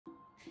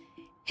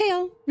Hey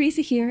all,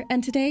 RizDae here,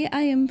 and today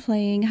I am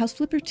playing House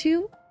Flipper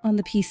 2 on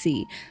the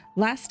PC.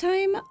 Last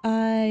time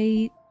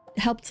I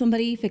helped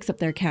somebody fix up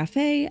their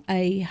cafe,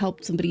 I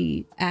helped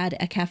somebody add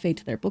a cafe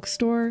to their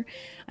bookstore,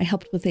 I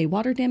helped with a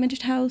water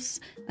damaged house,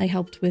 I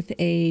helped with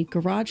a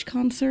garage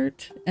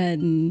concert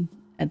and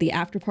at the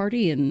after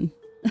party and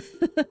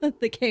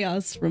the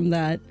chaos from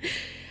that.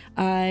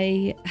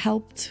 I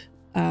helped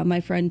my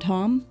friend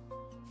Tom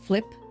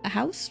flip a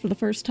house for the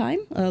first time,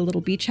 a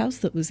little beach house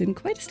that was in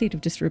quite a state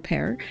of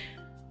disrepair.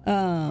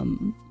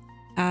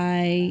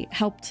 I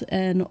helped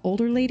an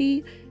older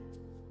lady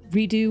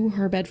redo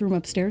her bedroom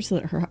upstairs so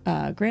that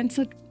her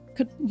grandson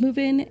could move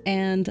in,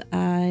 and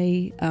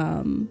I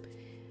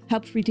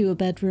helped redo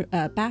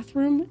a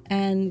bathroom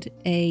and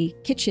a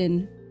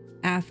kitchen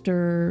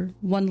after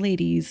one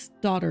lady's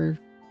daughter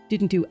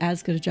didn't do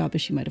as good a job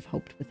as she might have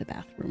hoped with the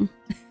bathroom.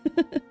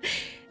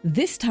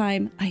 This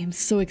time, I am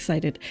so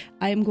excited.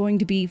 I am going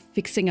to be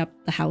fixing up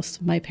the house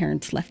my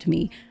parents left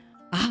me.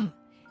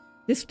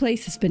 This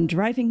place has been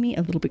driving me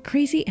a little bit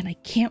crazy, and I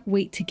can't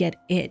wait to get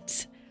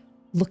it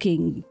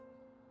looking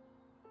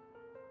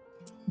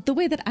the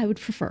way that I would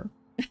prefer.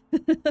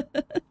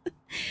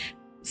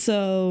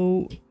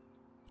 So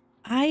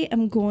I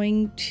am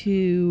going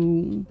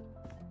to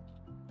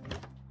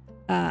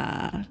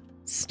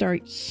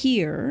start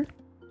here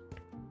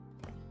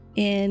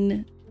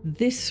in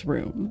this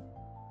room,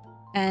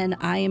 and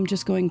I am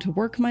just going to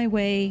work my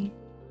way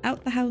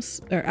out the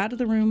house, or out of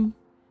the room,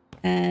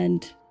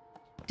 and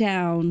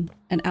down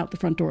and out the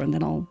front door, and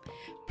then I'll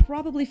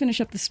probably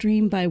finish up the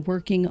stream by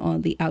working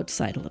on the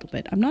outside a little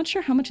bit. I'm not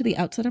sure how much of the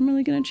outside I'm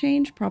really going to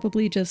change.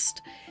 Probably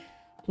just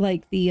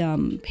like the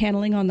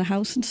paneling on the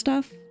house and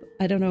stuff.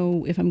 I don't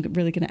know if I'm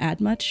really going to add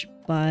much,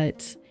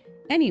 but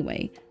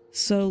anyway,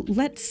 so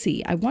let's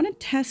see. I want to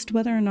test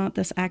whether or not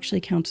this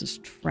actually counts as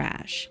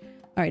trash.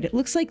 All right, it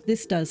looks like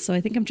this does, so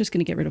I think I'm just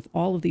going to get rid of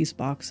all of these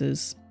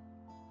boxes.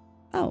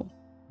 Oh,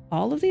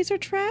 all of these are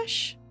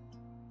trash?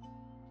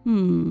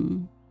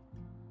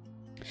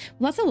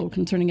 Well, that's a little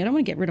concerning. I don't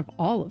want to get rid of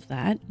all of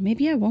that.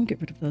 Maybe I won't get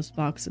rid of those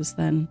boxes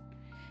then.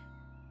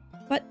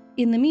 But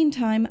in the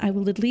meantime, I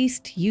will at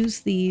least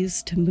use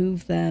these to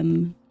move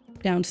them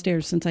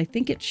downstairs, since I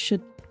think it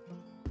should...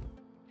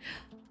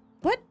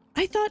 What?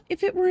 I thought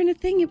if it were in a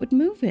thing, it would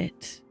move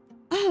it.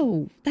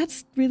 Oh,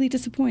 that's really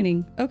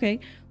disappointing. Okay,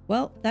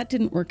 well, that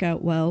didn't work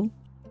out well.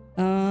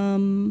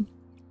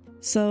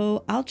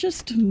 So I'll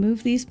just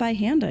move these by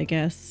hand, I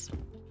guess.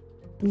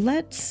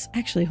 Let's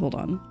actually, hold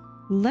on.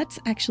 Let's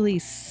actually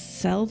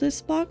sell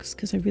this box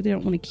because I really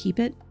don't want to keep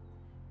it.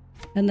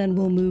 And then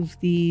we'll move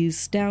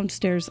these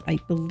downstairs. I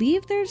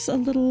believe there's a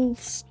little...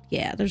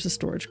 Yeah, there's a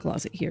storage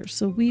closet here.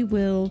 So we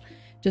will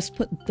just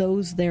put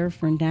those there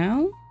for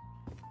now.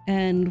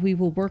 And we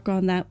will work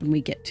on that when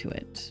we get to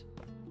it.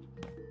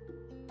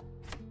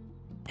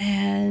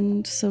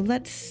 And so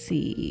let's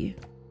see.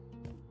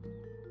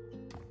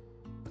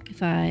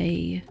 If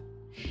I...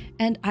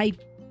 And I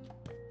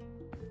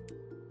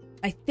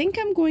think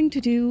I'm going to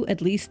do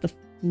at least the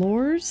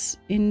floors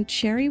in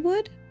cherry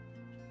wood.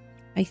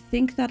 I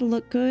think that'll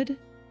look good.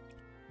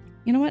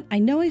 You know what? I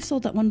know I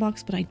sold that one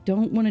box, but I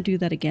don't want to do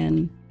that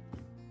again.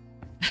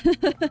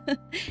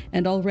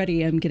 And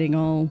already I'm getting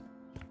all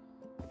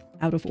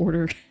out of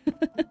order.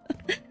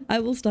 I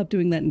will stop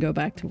doing that and go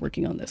back to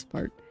working on this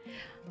part.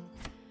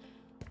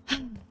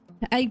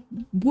 I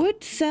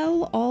would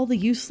sell all the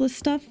useless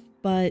stuff,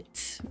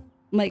 but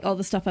like all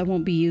the stuff I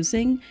won't be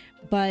using.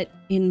 But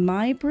in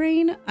my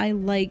brain, I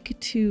like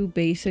to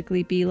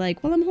basically be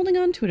like, well, I'm holding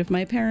on to it. If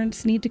my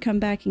parents need to come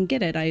back and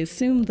get it, I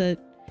assume that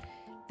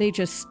they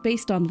just,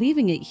 based on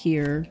leaving it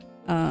here,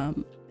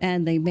 and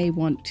they may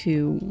want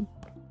to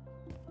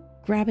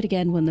grab it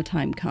again when the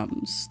time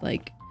comes.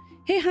 Like,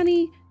 hey,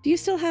 honey, do you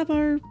still have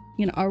our,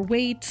 you know, our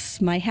weights,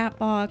 my hat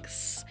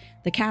box,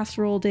 the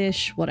casserole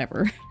dish,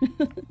 whatever.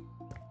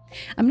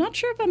 I'm not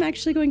sure if I'm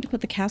actually going to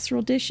put the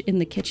casserole dish in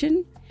the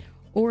kitchen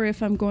or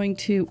if I'm going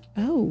to...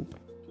 Oh,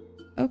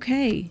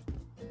 okay.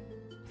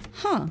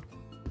 Huh.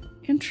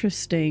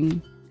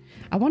 Interesting.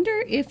 I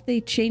wonder if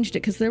they changed it,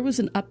 because there was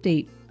an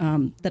update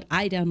that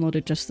I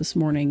downloaded just this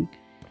morning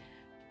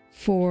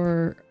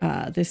for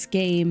this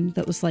game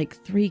that was like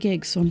 3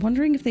 gigs. So I'm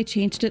wondering if they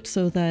changed it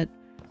so that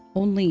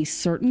only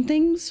certain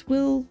things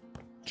will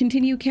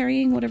continue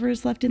carrying whatever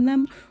is left in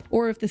them,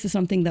 or if this is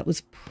something that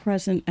was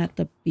present at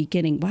the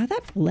beginning. Wow,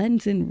 that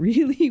blends in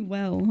really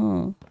well,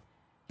 huh?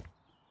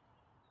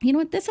 You know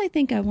what? This I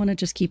think I want to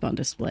just keep on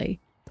display.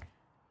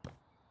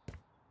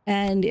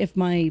 And if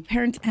my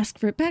parents ask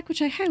for it back,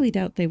 which I highly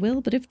doubt they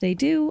will, but if they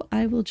do,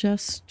 I will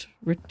just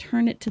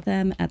return it to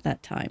them at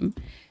that time.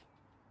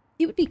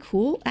 It would be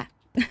cool.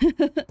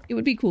 It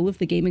would be cool if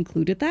the game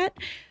included that,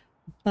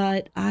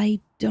 but I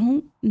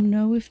don't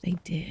know if they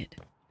did.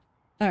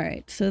 All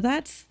right, so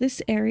that's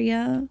this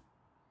area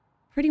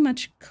pretty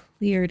much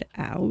cleared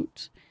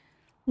out.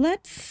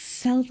 Let's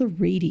sell the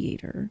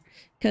radiator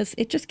because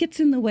it just gets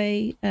in the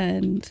way,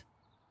 and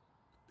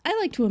I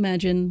like to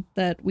imagine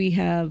that we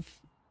have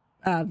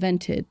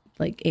vented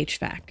like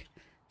HVAC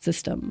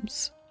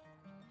systems.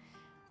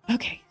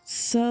 Okay,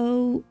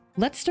 So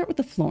let's start with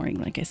the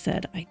flooring. Like I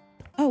said,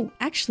 oh,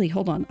 actually,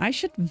 hold on. I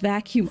should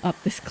vacuum up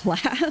this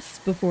glass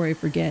before I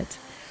forget.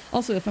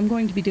 Also, if I'm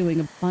going to be doing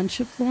a bunch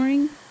of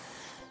flooring,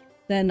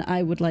 then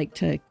I would like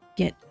to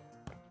get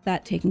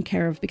that taken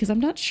care of because I'm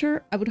not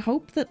sure. I would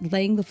hope that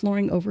laying the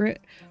flooring over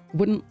it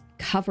wouldn't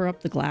cover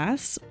up the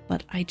glass,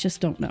 but I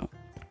just don't know.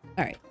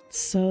 All right,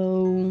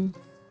 so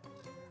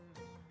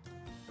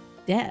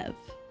Dev.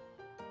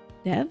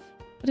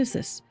 What is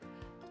this?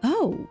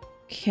 Oh,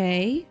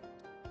 okay.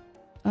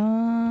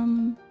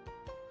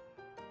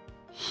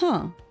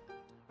 Huh.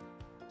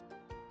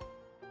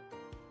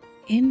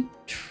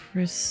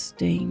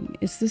 Interesting.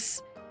 Is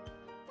this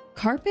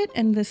carpet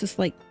and this is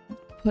like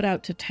put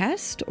out to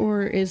test,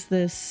 or is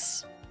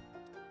this...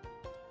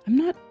 I'm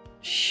not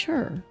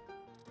sure.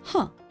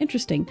 Huh,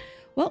 interesting.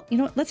 Well, you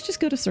know what? Let's just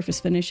go to surface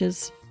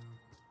finishes.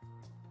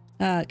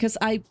 Because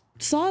I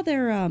saw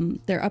their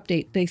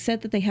update. They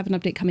said that they have an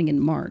update coming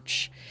in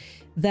March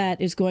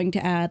that is going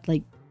to add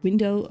like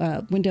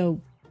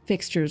window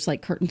fixtures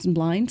like curtains and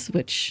blinds,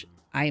 which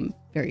I'm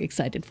very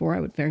excited for. I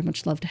would very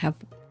much love to have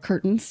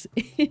curtains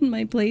in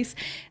my place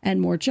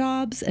and more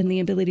jobs and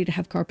the ability to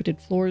have carpeted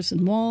floors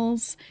and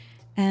walls.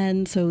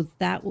 And so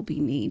that will be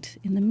neat.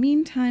 In the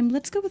meantime,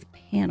 let's go with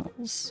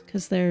panels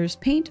because there's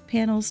paint,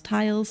 panels,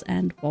 tiles,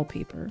 and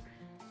wallpaper.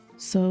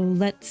 So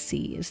let's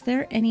see. Is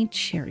there any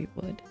cherry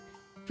wood?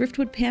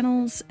 Driftwood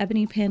panels,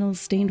 ebony panels,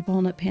 stained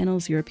walnut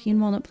panels, European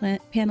walnut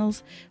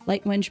panels,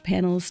 light wenge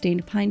panels,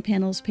 stained pine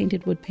panels,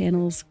 painted wood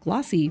panels,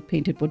 glossy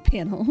painted wood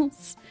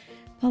panels,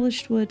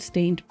 polished wood,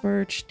 stained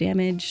birch,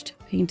 damaged,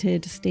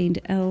 painted, stained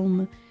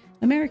elm,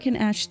 American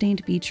ash,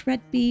 stained beech, red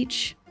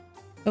beech,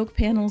 oak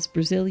panels,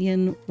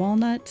 Brazilian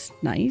walnut,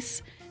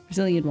 nice.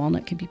 Brazilian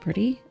walnut can be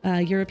pretty.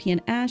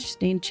 European ash,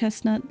 stained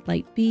chestnut,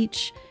 light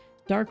beech,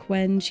 dark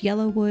wenge,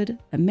 yellow wood,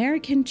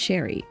 American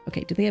cherry.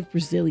 Okay, do they have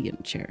Brazilian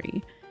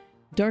cherry?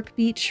 Dark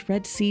beech,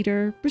 red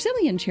cedar,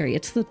 Brazilian cherry.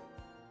 It's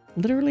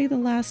literally the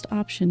last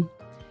option.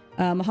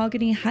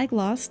 Mahogany, high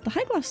gloss. The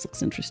high gloss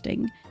looks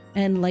interesting.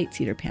 And light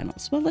cedar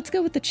panels. Well, let's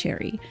go with the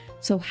cherry.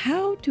 So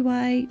how do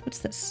I... What's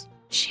this?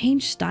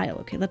 Change style.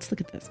 Okay, let's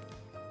look at this.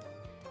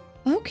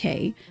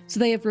 Okay, so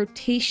they have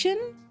rotation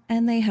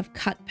and they have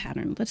cut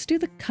pattern. Let's do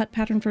the cut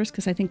pattern first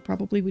because I think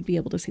probably we'd be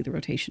able to see the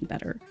rotation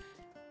better.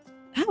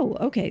 Oh,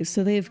 okay,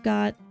 so they've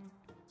got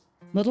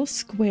little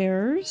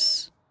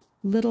squares,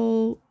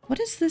 little... What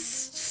is this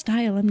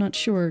style? I'm not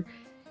sure.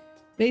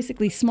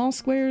 Basically, small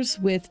squares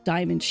with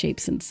diamond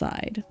shapes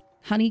inside.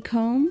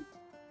 Honeycomb.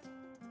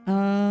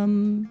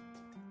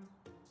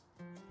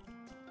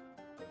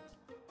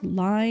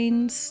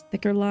 Lines,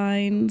 thicker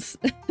lines.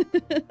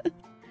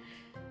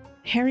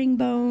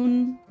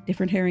 Herringbone,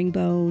 different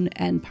herringbone,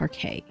 and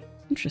parquet.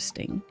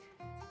 Interesting.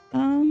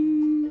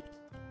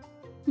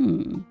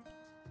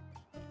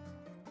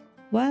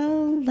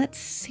 Well, let's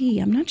see.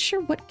 I'm not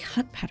sure what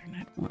cut pattern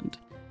I'd want.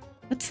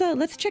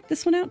 Let's check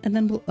this one out and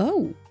then we'll...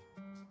 Oh!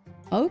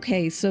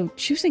 Okay, so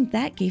choosing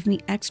that gave me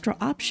extra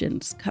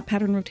options. Cut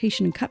pattern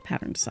rotation and cut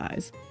pattern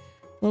size.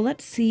 Well,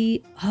 let's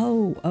see.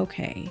 Oh,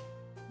 okay.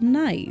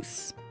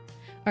 Nice.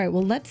 All right,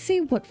 well, let's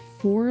see what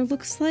 4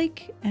 looks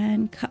like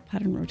and cut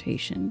pattern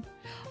rotation.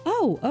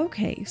 Oh,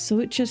 okay. So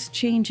it just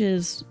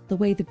changes the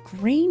way the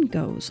grain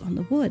goes on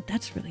the wood.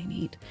 That's really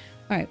neat.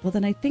 All right, well,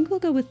 then I think we'll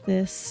go with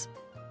this.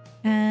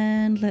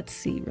 And let's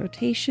see,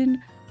 rotation.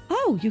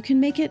 Oh, you can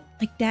make it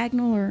like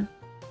diagonal or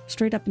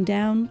straight up and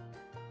down.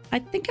 I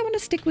think I'm going to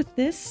stick with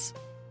this.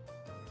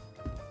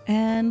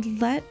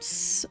 And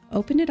let's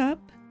open it up.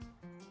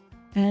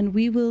 And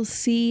we will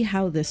see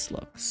how this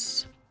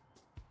looks.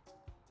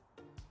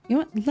 You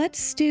know what?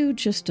 Let's do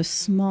just a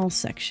small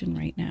section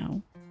right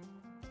now.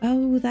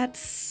 Oh,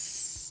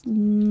 that's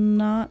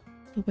not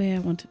the way I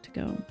want it to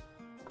go.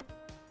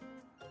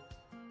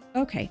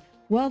 Okay.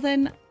 Well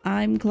then,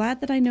 I'm glad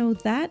that I know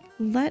that.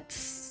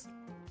 Let's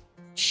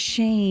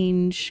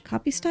change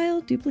copy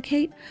style,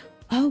 duplicate.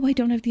 Oh, I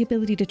don't have the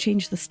ability to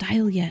change the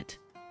style yet.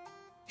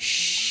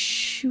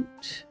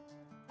 Shoot.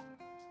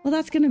 Well,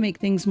 that's going to make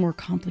things more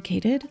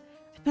complicated.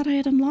 I thought I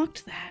had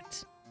unlocked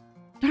that.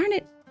 Darn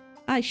it.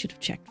 I should have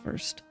checked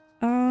first.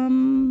 All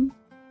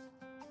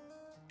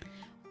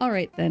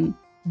right then.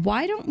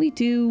 Why don't we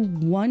do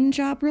one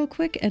job real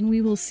quick and we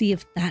will see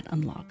if that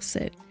unlocks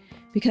it.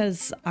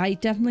 Because I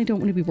definitely don't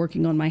want to be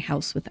working on my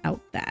house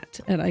without that.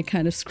 And I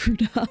kind of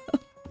screwed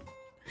up.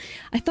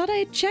 I thought I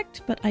had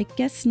checked, but I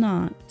guess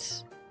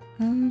not.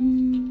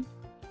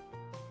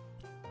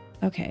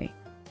 Okay.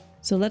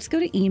 So let's go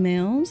to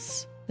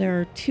emails. There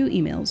are 2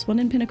 emails. One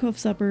in Pinnacove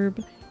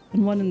Suburb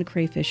and one in the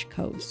Crayfish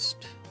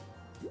Coast.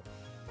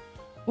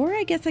 Or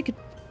I guess I could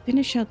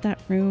finish out that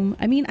room.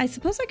 I mean, I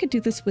suppose I could do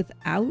this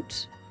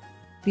without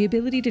the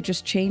ability to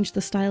just change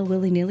the style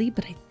willy-nilly,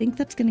 but I think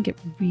that's going to get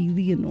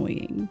really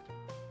annoying.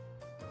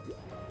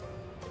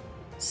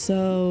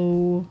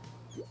 So,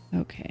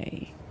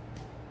 okay.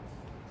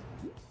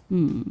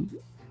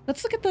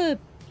 Let's look at the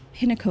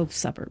Pinnacove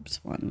Suburbs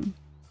one.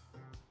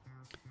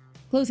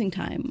 Closing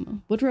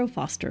time. Woodrow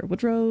Foster.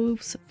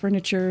 Woodrow's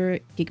Furniture,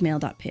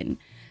 gigmail.pin.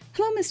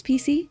 Hello, Miss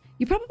PC.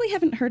 You probably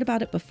haven't heard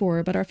about it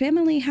before, but our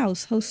family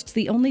house hosts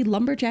the only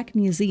lumberjack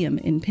museum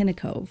in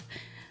Pinacove.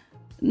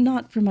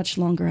 Not for much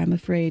longer, I'm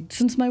afraid.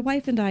 Since my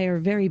wife and I are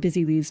very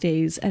busy these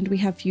days and we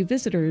have few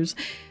visitors,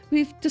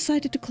 we've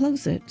decided to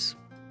close it.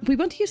 We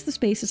want to use the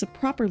space as a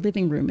proper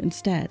living room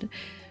instead.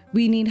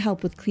 We need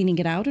help with cleaning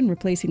it out and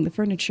replacing the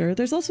furniture.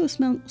 There's also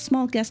a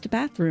small guest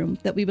bathroom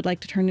that we would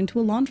like to turn into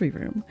a laundry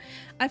room.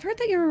 I've heard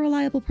that you're a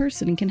reliable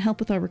person and can help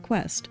with our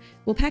request.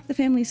 We'll pack the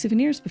family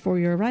souvenirs before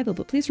your arrival,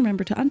 but please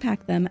remember to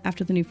unpack them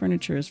after the new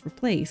furniture is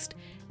replaced.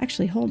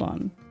 Actually, hold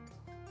on.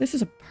 This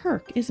is a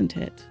perk, isn't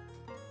it?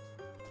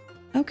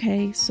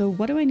 Okay, so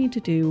what do I need to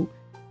do?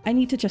 I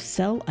need to just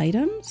sell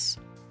items?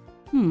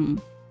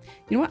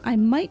 You know what? I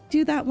might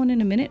do that one in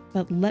a minute,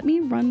 but let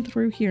me run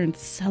through here and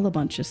sell a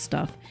bunch of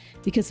stuff,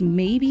 because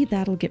maybe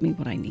that'll get me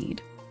what I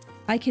need.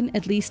 I can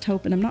at least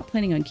hope, and I'm not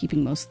planning on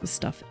keeping most of the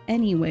stuff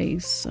anyway,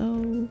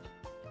 so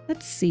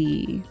let's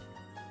see.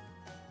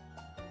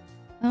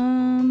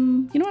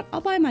 You know what?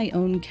 I'll buy my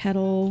own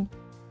kettle.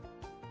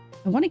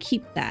 I want to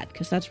keep that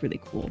because that's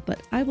really cool,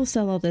 but I will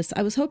sell all this.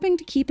 I was hoping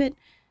to keep it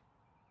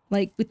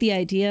like with the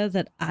idea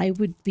that I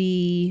would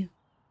be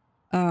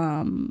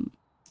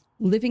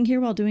living here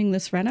while doing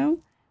this reno,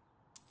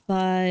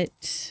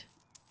 but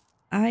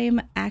I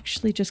am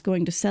actually just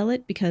going to sell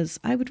it because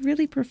I would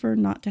really prefer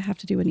not to have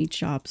to do any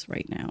jobs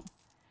right now.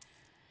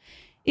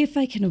 If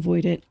I can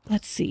avoid it.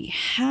 Let's see.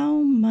 How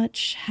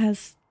much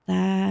has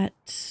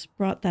that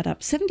brought that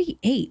up?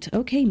 78.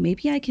 Okay,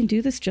 maybe I can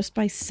do this just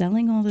by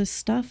selling all this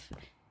stuff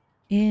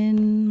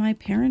in my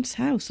parents'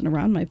 house and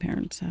around my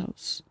parents'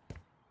 house.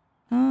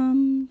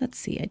 Let's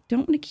see. I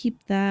don't want to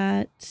keep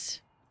that.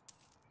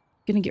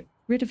 I'm gonna get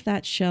rid of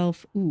that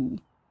shelf. Ooh.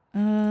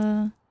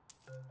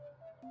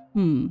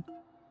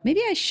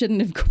 Maybe I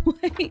shouldn't have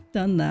quite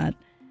done that.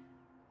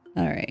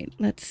 All right,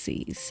 let's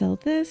see. Sell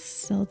this,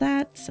 sell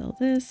that, sell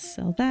this,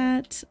 sell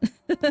that.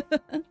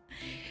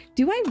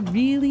 Do I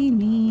really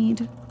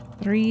need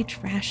 3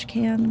 trash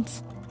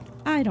cans?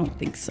 I don't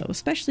think so,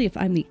 especially if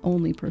I'm the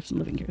only person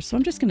living here. So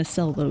I'm just going to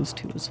sell those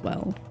 2 as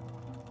well.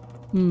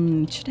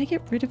 Should I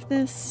get rid of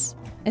this?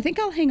 I think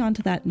I'll hang on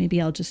to that. Maybe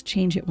I'll just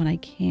change it when I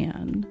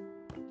can.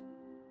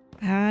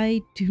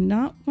 I do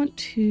not want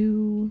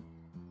to...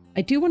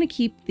 I do want to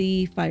keep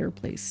the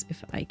fireplace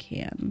if I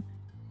can.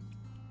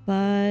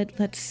 But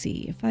let's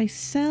see. If I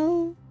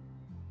sell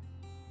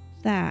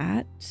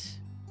that...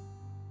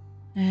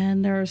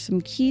 And there are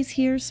some keys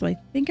here, so I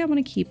think I want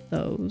to keep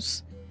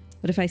those.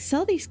 But if I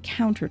sell these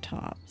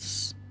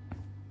countertops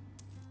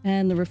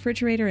and the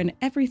refrigerator and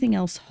everything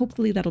else,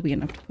 hopefully that'll be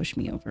enough to push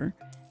me over.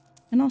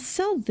 And I'll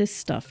sell this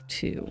stuff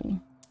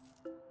too.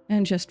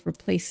 And just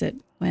replace it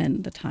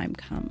when the time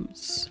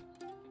comes.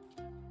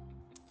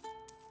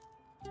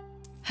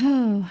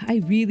 Oh,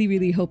 I really,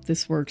 really hope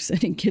this works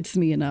and it gets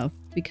me enough.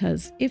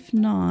 Because if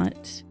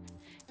not,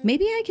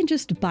 maybe I can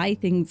just buy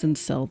things and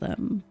sell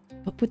them.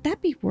 But would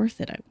that be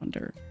worth it, I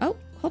wonder? Oh,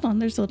 hold on,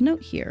 there's a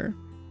note here.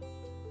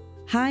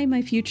 Hi,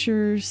 my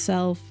future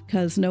self,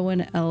 because no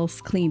one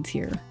else cleans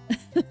here.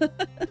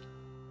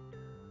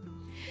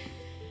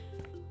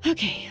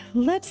 Okay,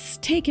 let's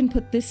take and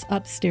put this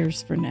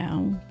upstairs for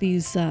now.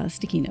 These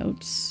sticky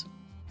notes.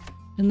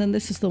 And then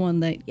this is the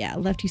one that, yeah,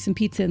 left you some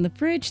pizza in the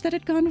fridge that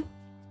had gone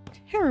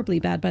terribly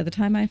bad by the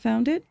time I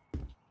found it.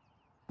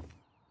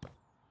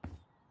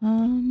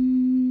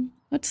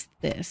 What's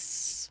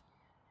this?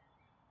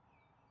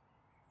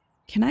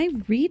 Can I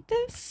read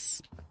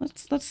this?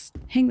 Let's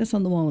hang this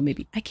on the wall and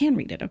maybe I can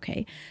read it.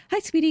 Okay. Hi,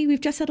 sweetie. We've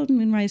just settled in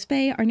Moonrise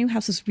Bay. Our new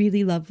house is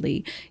really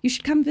lovely. You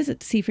should come visit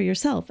to see for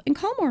yourself and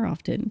call more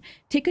often.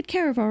 Take good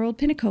care of our old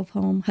Pinacove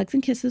home. Hugs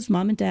and kisses,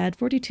 Mom and Dad,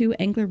 42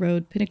 Angler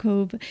Road,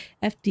 Pinacove,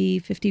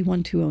 FD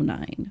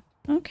 51209.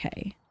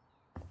 Okay.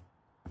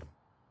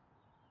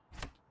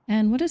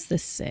 And what does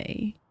this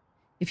say?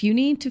 If you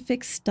need to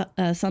fix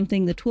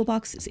something, the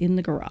toolbox is in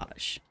the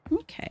garage.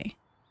 Okay.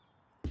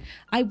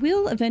 I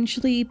will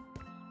eventually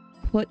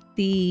put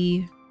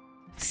the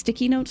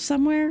sticky notes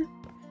somewhere.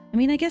 I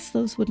mean, I guess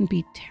those wouldn't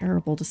be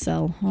terrible to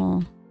sell,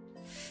 huh?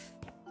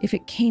 If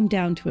it came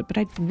down to it, but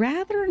I'd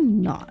rather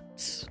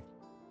not.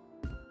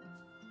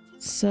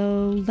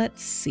 So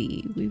let's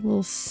see. We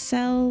will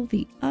sell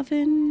the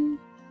oven.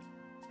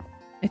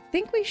 I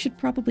think we should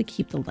probably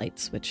keep the light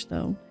switch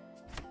though.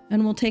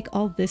 And we'll take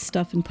all this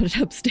stuff and put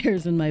it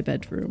upstairs in my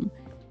bedroom.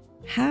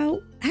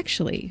 How?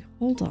 Actually,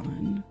 hold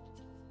on.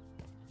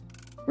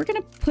 We're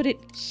going to put it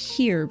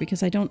here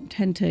because I don't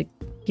tend to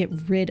get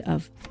rid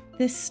of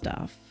this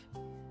stuff.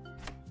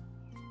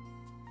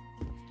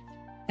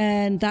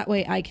 And that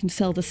way I can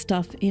sell the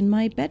stuff in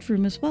my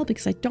bedroom as well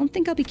because I don't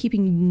think I'll be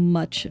keeping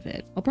much of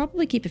it. I'll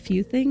probably keep a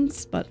few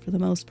things, but for the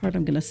most part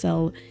I'm going to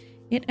sell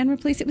it and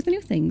replace it with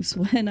new things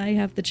when I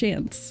have the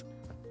chance.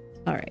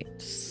 All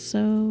right,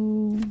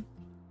 so...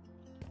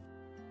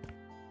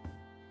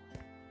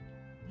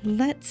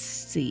 let's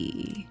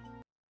see.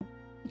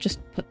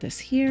 Just put this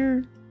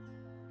here.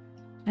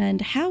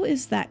 And how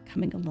is that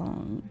coming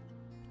along?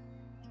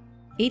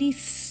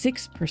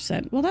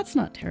 86%. Well, that's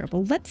not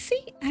terrible. Let's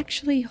see.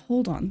 Actually,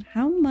 hold on.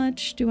 How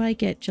much do I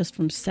get just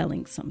from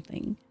selling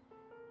something?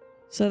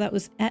 So that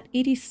was at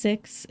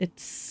 86.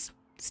 It's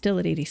still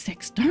at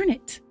 86. Darn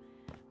it.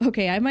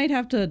 Okay, I might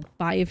have to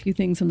buy a few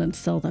things and then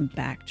sell them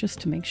back just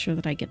to make sure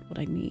that I get what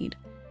I need.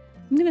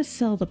 I'm going to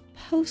sell the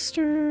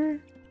poster.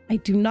 I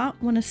do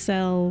not want to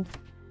sell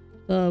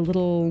the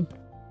little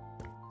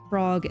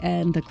frog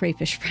and the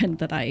crayfish friend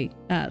that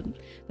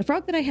the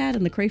frog that I had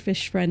and the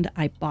crayfish friend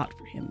I bought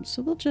for him.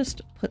 So we'll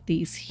just put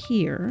these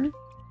here.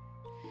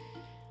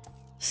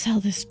 Sell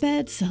this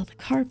bed, sell the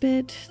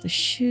carpet, the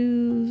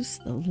shoes,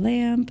 the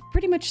lamp,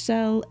 pretty much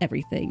sell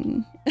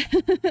everything.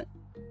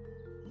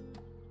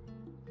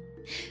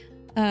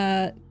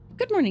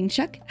 Good morning,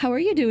 Chuck. How are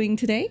you doing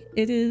today?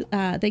 It is,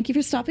 thank you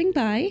for stopping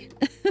by.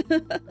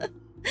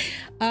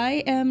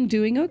 I am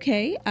doing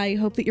okay. I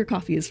hope that your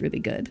coffee is really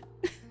good.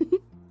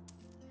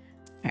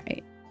 All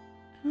right.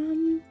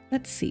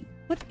 Let's see.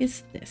 What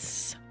is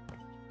this?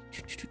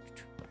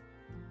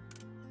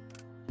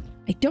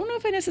 I don't know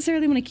if I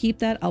necessarily want to keep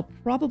that. I'll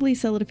probably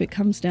sell it if it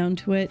comes down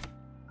to it.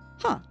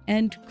 Huh.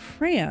 And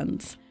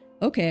crayons.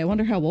 Okay, I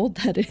wonder how old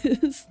that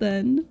is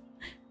then.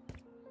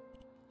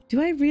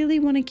 Do I really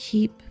want to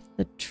keep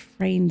the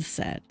train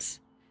set?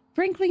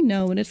 Frankly,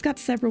 no, and it's got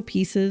several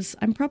pieces.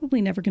 I'm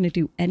probably never going to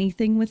do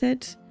anything with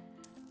it.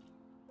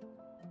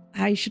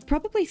 I should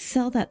probably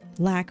sell that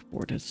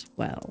blackboard as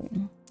well.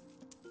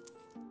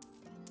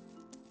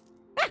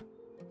 Ah!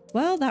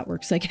 Well, that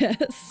works, I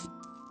guess.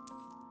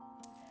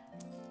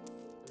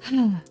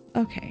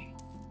 Okay.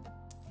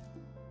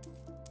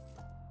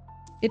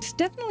 It's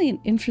definitely an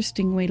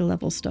interesting way to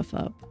level stuff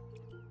up.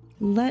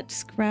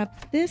 Let's grab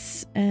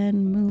this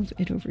and move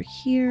it over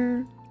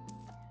here.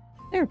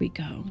 There we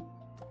go.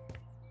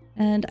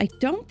 And I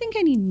don't think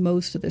I need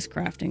most of this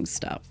crafting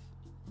stuff.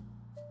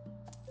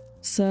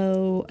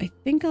 So I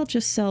think I'll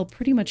just sell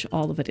pretty much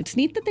all of it. It's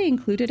neat that they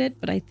included it,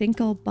 but I think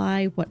I'll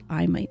buy what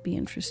I might be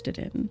interested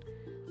in.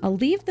 I'll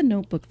leave the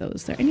notebook though.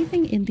 Is there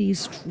anything in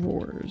these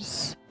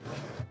drawers?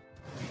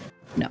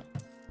 No.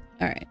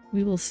 All right,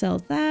 we will sell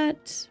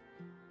that.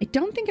 I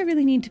don't think I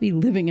really need to be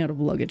living out of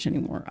luggage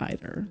anymore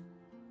either.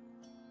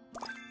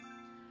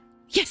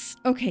 Yes!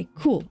 Okay,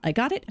 cool. I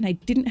got it, and I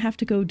didn't have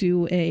to go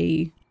do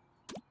a...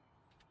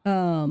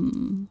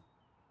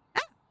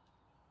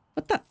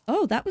 What the...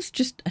 Oh, that was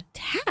just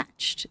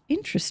attached.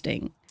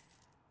 Interesting.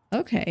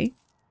 Okay.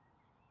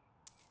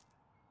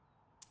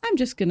 I'm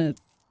just gonna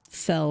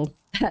sell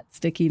that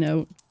sticky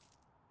note.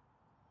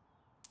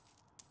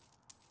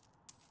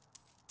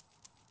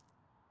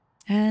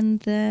 And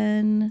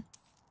then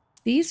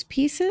these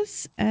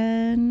pieces,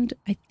 and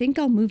I think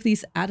I'll move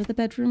these out of the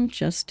bedroom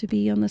just to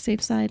be on the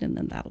safe side, and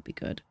then that'll be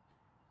good.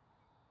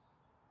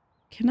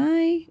 Can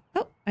I?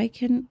 Oh, I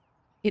can.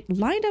 It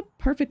lined up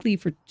perfectly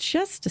for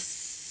just a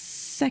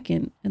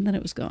second, and then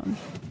it was gone.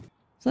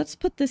 So let's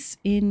put this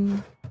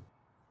in.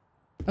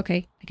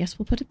 Okay, I guess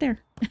we'll put it there.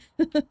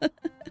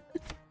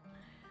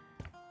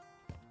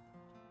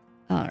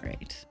 All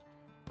right.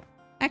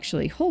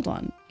 Actually, hold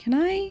on. Can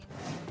I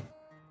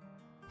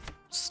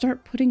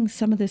start putting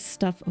some of this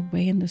stuff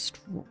away in this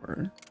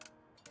drawer?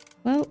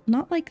 Well,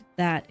 not like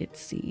that, it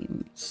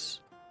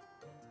seems.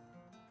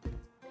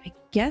 I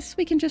guess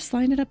we can just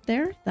line it up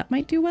there. That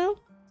might do well.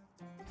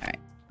 All right,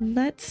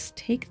 let's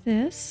take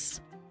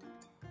this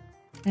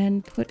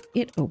and put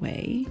it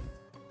away.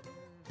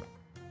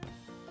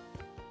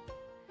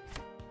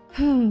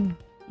 I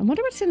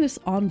wonder what's in this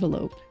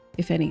envelope,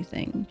 if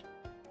anything.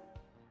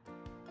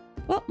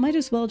 Well, might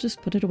as well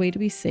just put it away to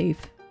be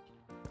safe.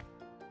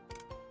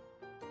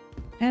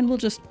 And we'll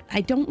just...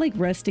 I don't like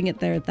resting it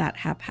there that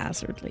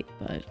haphazardly,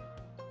 but...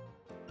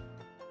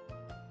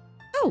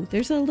 Oh,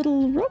 there's a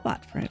little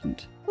robot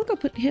friend. We'll go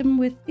put him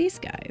with these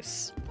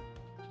guys.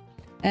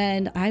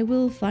 And I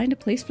will find a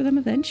place for them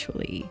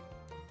eventually.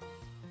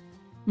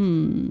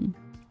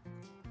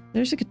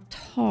 There's a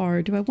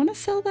guitar. Do I want to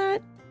sell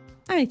that?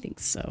 I think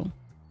so.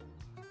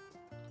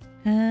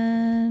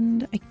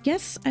 And I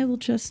guess I will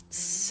just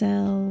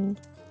sell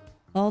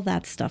all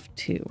that stuff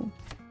too.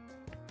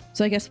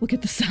 So I guess we'll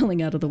get the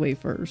selling out of the way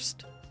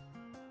first.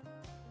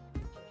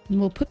 And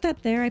we'll put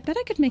that there. I bet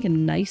I could make a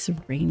nice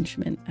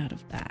arrangement out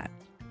of that.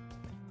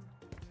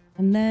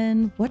 And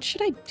then what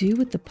should I do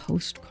with the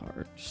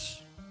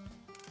postcards?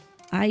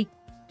 I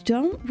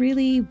don't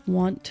really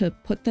want to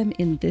put them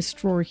in this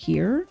drawer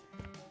here,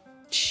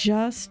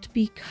 just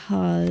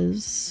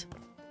because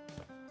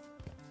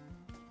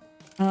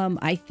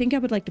I think I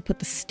would like to put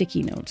the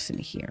sticky notes in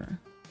here.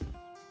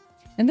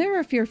 And there are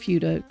a fair few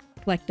to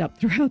collect up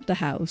throughout the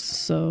house,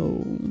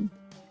 so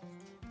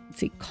let's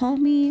see, call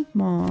me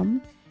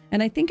Mom.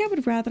 And I think I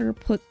would rather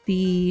put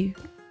the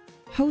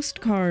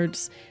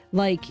postcards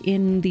like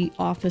in the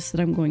office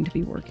that I'm going to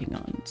be working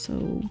on.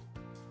 So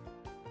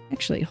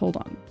actually, hold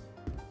on.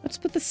 Let's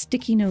put the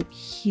sticky note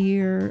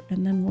here,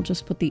 and then we'll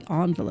just put the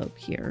envelope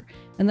here.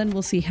 And then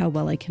we'll see how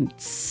well I can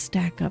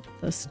stack up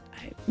this.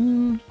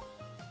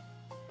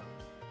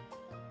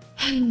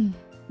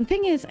 The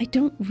thing is, I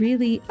don't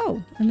really...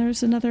 Oh, and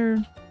there's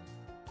another...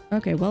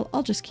 Okay, well,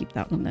 I'll just keep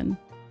that one then.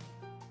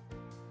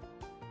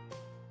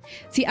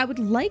 See, I would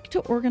like to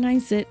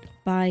organize it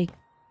by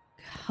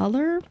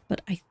color,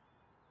 but I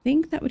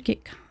think that would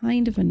get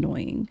kind of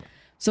annoying.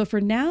 So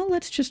for now,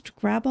 let's just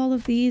grab all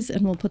of these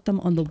and we'll put them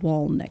on the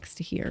wall next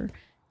to here.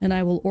 And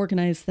I will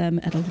organize them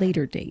at a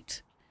later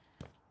date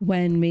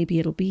when maybe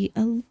it'll be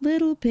a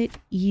little bit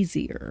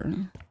easier.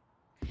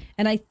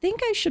 And I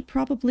think I should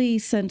probably,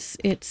 since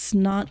it's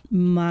not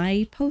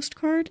my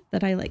postcard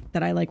that I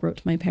wrote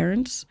to my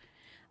parents,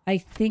 I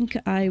think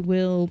I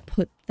will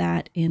put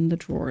that in the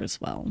drawer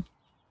as well.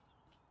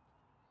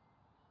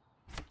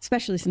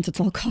 Especially since it's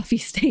all coffee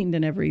stained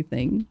and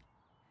everything.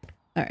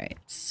 All right,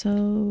 so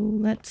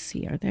let's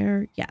see.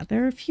 There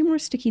are a few more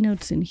sticky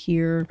notes in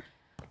here.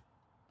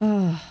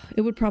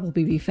 It would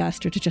probably be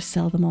faster to just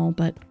sell them all,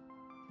 but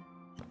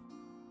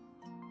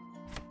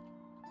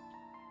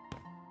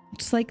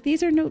it's like,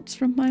 these are notes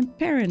from my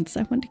parents.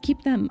 I want to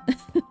keep them.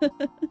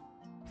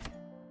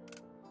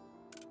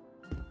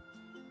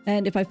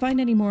 And if I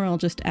find any more, I'll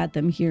just add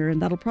them here,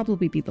 and that'll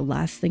probably be the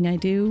last thing I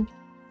do.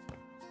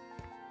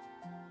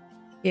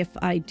 If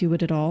I do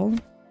it at all.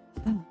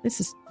 Oh,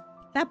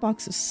 that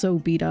box is so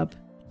beat up.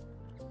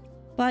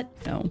 But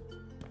no.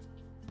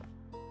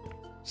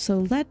 So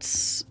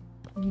let's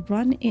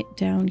run it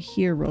down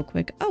here real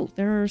quick. Oh,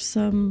 there are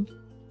some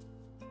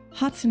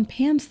pots and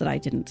pans that I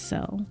didn't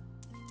sell.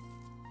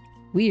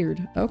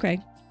 Weird. Okay.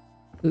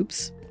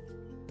 Oops.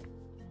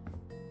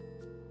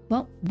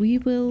 Well, we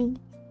will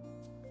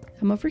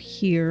come over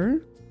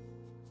here.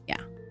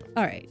 Yeah.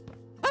 All right.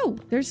 Oh,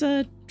 there's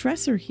a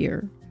dresser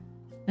here.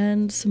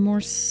 And some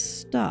more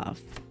stuff.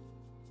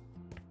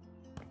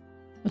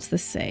 What's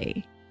this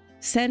say?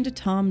 Send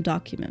Tom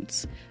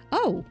documents.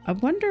 Oh, I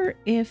wonder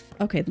if...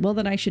 Okay, well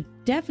then I should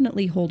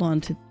definitely hold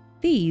on to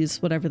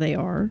these, whatever they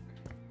are,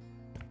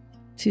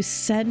 to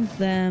send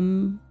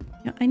them...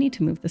 Yeah, I need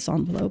to move this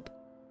envelope.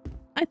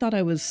 I thought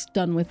I was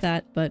done with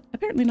that, but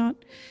apparently not.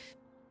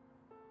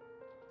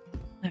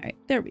 All right,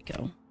 there we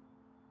go.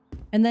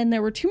 And then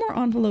there were 2 more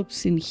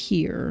envelopes in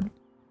here.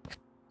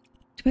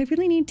 Do I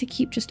really need to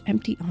keep just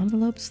empty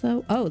envelopes,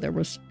 though? Oh, there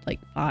was like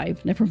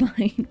 5. Never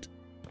mind.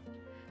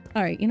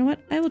 All right, you know what?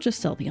 I will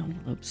just sell the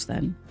envelopes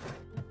then.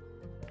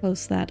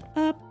 Close that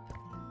up.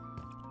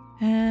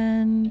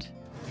 And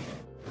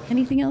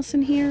anything else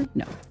in here?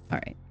 No. All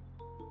right.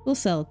 We'll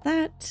sell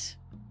that.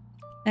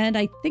 And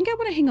I think I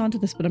want to hang on to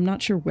this, but I'm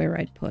not sure where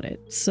I'd put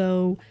it.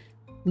 So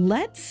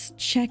let's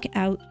check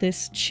out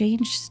this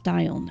change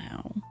style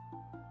now.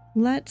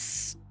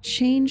 Let's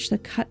change the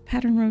cut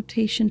pattern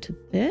rotation to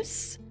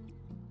this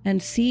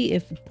and see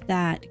if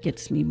that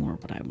gets me more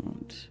what I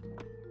want.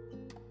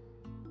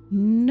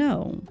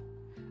 No.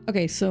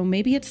 Okay, so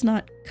maybe it's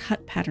not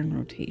cut pattern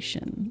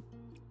rotation.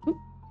 Oop.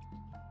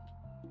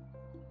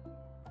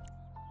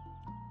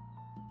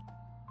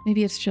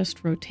 Maybe it's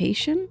just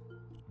rotation?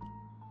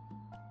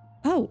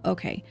 Oh,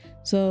 okay.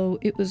 So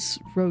it was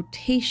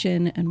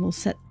rotation and we'll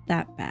set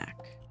that back.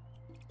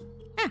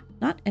 Ah,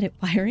 not edit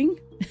wiring.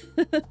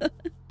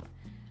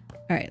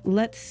 All right,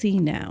 let's see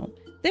now.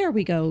 There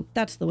we go.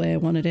 That's the way I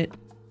wanted it.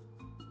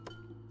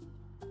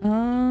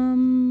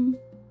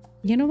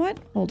 You know what?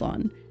 Hold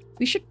on.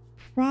 We should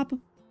probably...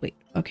 Wait,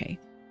 okay.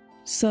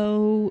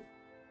 So,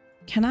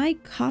 can I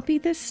copy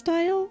this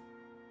style?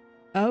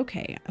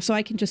 Okay, so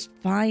I can just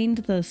find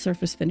the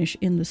surface finish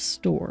in the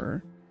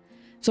store.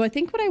 So I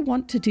think what I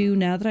want to do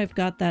now that I've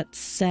got that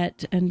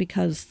set, and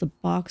because the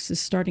box is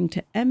starting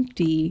to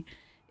empty,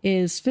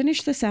 is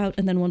finish this out,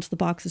 and then once the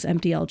box is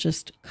empty, I'll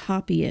just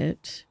copy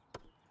it.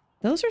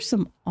 Those are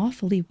some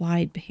awfully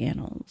wide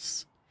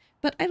panels,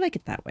 but I like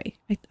it that way.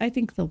 I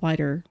think the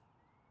wider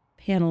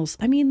panels,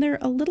 I mean, they're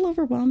a little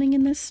overwhelming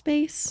in this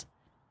space.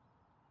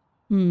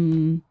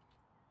 But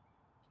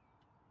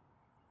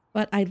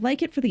I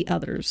like it for the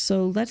others,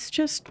 so let's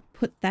just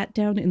put that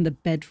down in the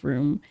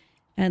bedroom,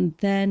 and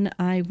then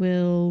I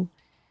will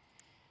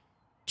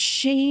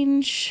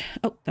change...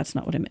 Oh, that's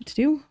not what I meant to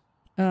do.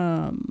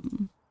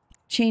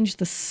 Change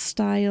the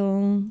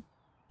style.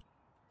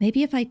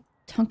 Maybe if I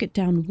tunk it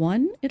down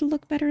 1, it'll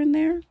look better in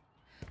there.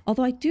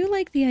 Although I do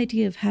like the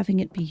idea of having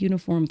it be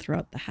uniform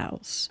throughout the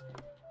house.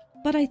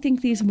 But I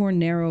think these more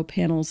narrow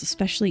panels,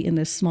 especially in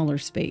this smaller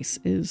space,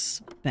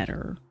 is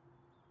better.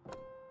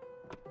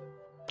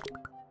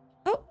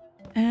 Oh,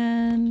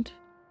 and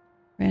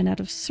ran out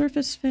of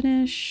surface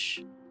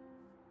finish.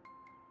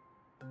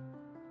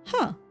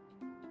 Huh.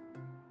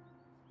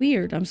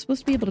 Weird. I'm supposed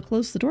to be able to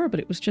close the door,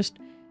 but it was just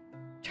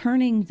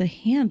turning the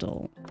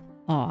handle.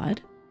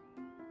 Odd.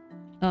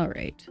 All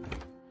right.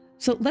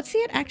 So let's see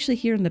it actually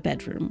here in the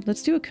bedroom.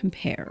 Let's do a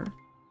compare.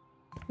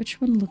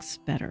 Which one looks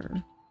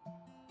better?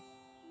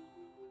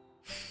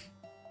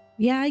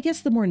 Yeah, I guess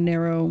the more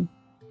narrow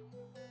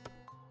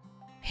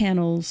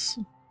panels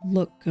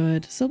look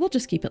good. So we'll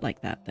just keep it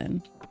like that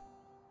then.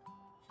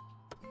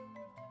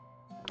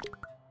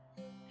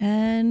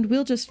 And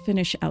we'll just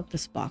finish out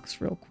this box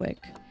real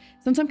quick.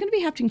 Since I'm going to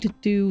be having to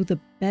do the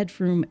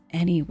bedroom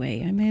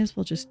anyway, I may as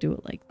well just do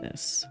it like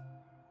this.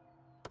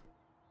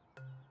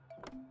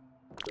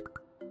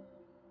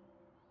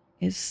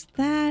 Is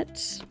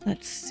that...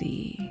 Let's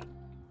see...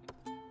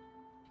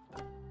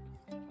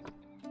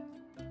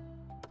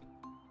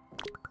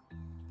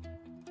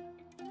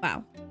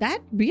 Wow, That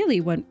really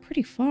went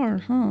pretty far,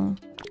 huh?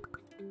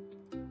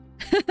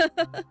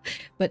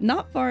 But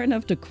not far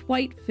enough to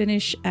quite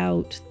finish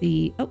out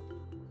the... Oh.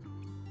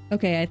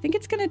 Okay, I think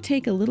it's going to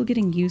take a little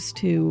getting used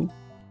to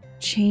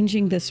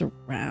changing this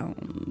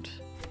around.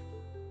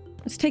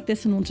 Let's take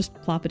this and we'll just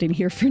plop it in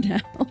here for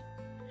now.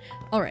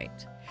 All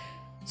right.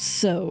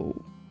 So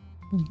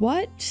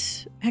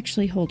what...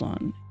 Actually, hold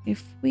on.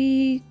 If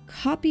we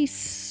copy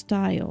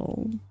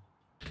style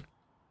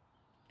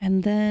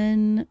and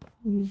then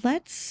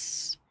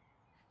let's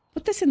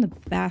put this in the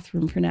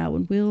bathroom for now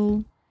and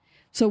we'll...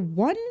 So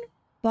one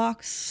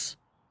box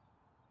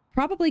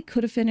probably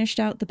could have finished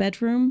out the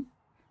bedroom.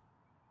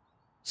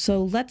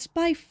 So let's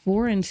buy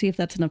 4 and see if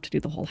that's enough to do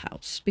the whole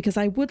house, because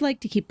I would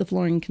like to keep the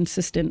flooring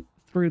consistent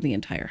through the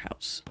entire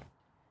house.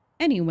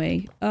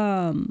 Anyway,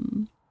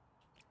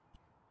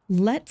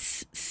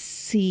 let's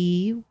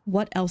see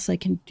what else I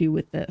can do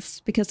with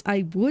this, because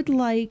I would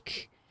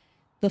like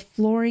the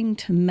flooring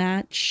to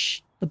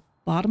match the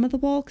bottom of the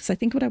wall, because I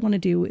think what I want to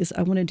do is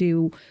I want to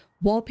do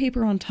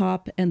wallpaper on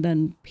top and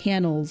then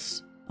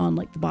panels on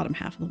like the bottom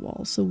half of the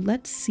wall. So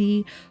let's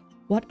see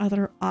what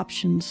other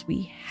options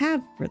we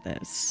have for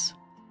this.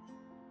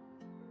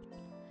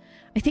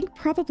 I think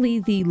probably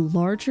the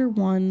larger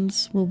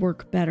ones will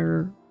work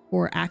better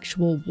for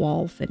actual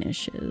wall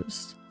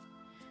finishes.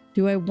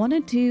 Do I want to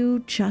do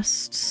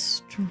just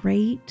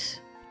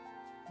straight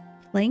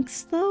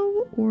planks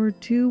though, or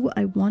do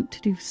I want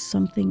to do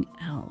something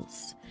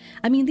else?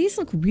 I mean, these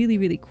look really,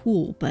 really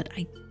cool, but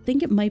I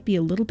think it might be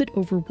a little bit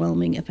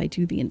overwhelming if I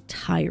do the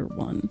entire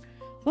one.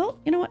 Well,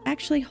 you know what?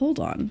 Actually, hold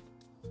on.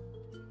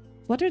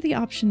 What are the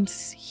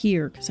options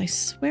here? Because I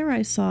swear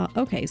I saw...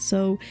 Okay,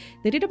 so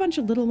they did a bunch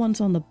of little ones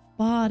on the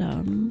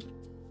bottom.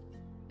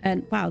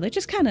 And wow, they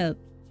just kind of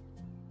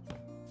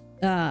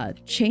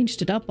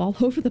changed it up all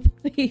over the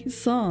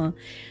place, huh?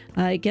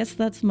 I guess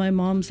that's my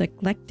mom's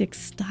eclectic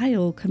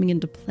style coming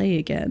into play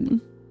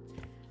again.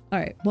 All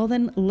right, well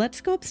then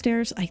let's go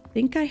upstairs. I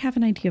think I have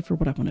an idea for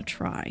what I want to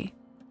try.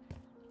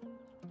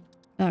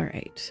 All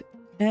right.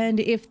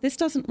 And if this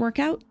doesn't work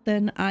out,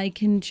 then I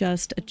can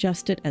just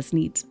adjust it as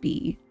needs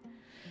be.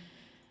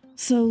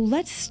 So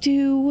let's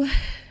do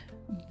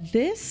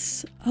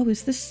this. Oh,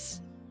 is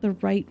this the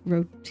right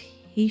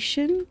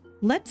rotation?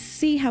 Let's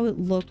see how it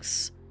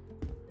looks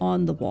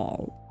on the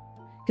wall,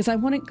 because I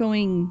want it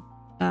going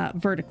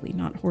vertically,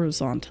 not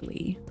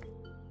horizontally.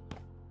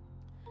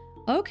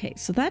 Okay,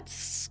 so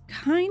that's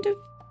kind of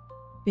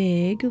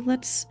big.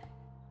 Let's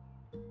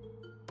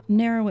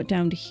narrow it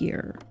down to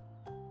here.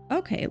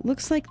 Okay, it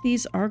looks like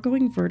these are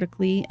going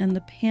vertically and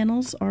the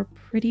panels are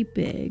pretty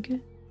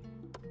big.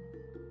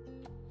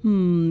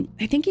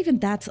 I think even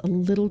that's a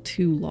little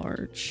too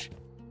large.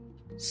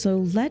 So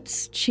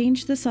let's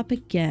change this up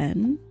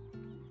again.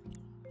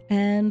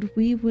 And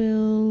we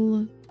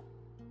will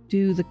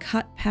do the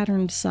cut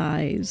pattern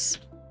size.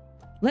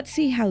 Let's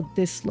see how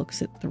this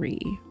looks at 3.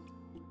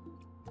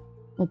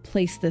 We'll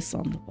place this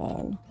on the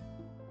wall.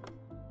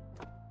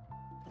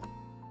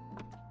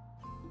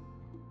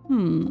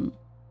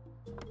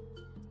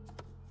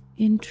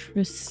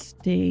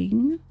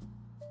 Interesting.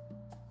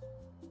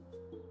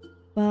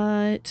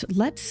 But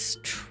let's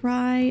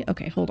try...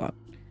 Okay, hold on.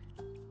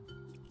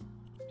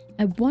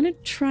 I want to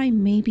try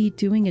maybe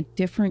doing a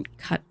different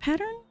cut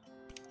pattern.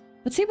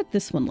 Let's see what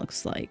this one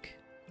looks like.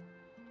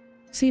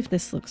 See if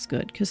this looks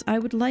good, because I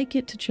would like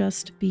it to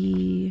just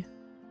be...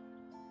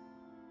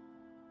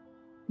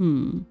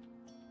 A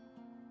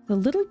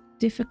little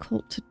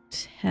difficult to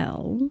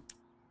tell.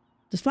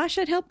 Does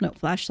flashlight help? No,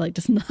 flashlight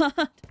does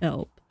not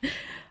help.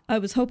 I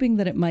was hoping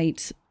that it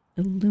might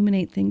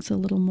illuminate things a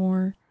little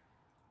more.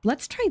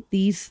 Let's try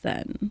these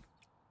then.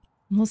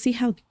 We'll see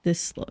how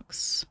this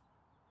looks.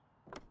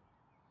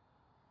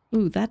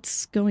 Ooh,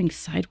 that's going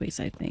sideways,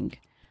 I think.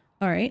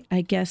 All right,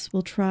 I guess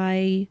we'll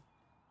try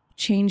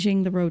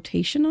changing the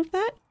rotation of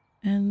that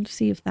and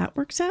see if that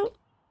works out.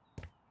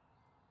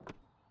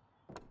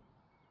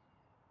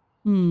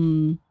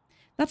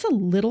 That's a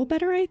little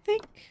better, I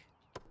think.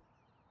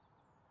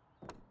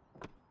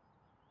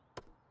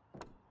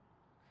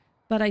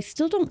 But I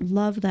still don't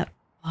love that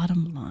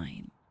bottom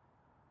line.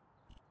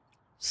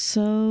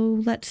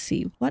 So let's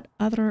see, what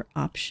other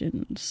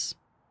options?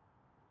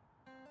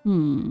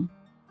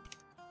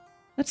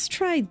 Let's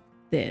try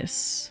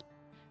this.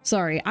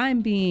 Sorry,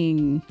 I'm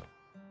being...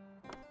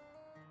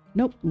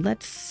 Nope,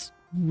 let's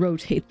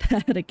rotate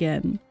that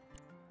again.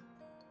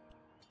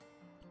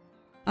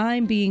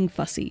 I'm being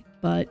fussy,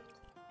 but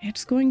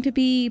it's going to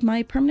be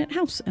my permanent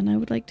house, and I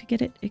would like to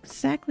get it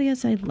exactly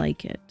as I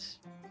like it.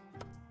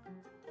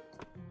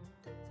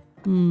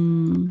 I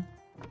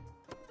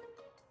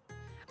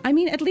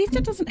mean, at least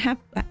it doesn't have...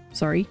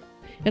 sorry.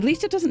 At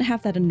least it doesn't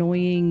have that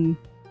annoying...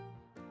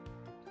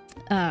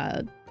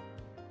 but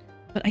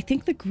I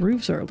think the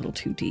grooves are a little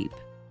too deep.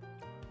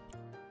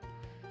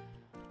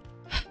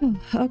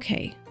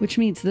 Okay, which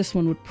means this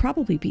one would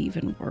probably be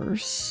even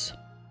worse.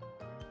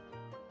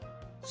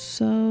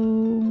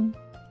 So...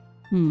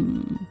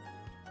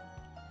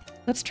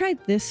 Let's try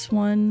this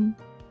one.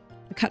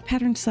 The cut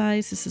pattern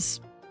size is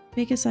as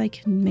big as I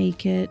can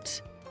make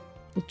it.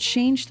 We'll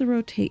change the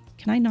rotate.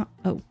 Can I not?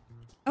 Oh,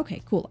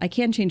 okay, cool. I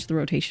can change the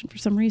rotation. For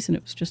some reason,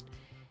 it was just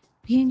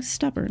being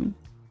stubborn.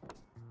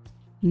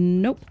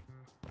 Nope.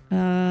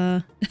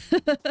 I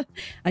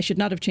should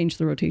not have changed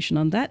the rotation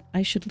on that.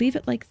 I should leave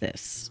it like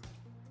this.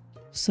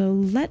 So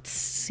let's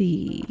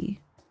see.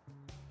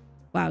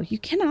 Wow, you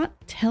cannot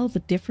tell the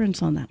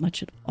difference on that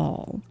much at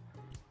all.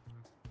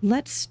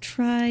 Let's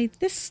try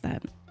this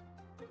then.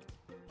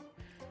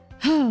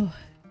 Oh,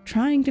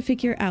 trying to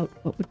figure out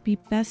what would be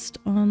best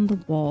on the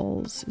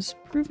walls is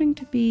proving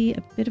to be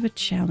a bit of a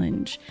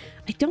challenge.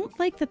 I don't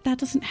like that that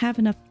doesn't have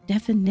enough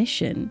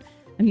definition.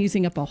 I'm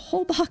using up a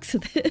whole box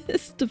of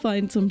this to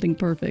find something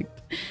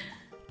perfect.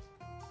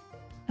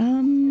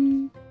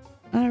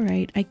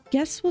 Alright, I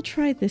guess we'll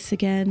try this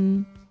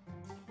again.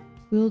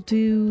 We'll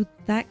do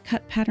that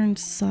cut pattern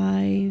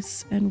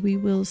size, and we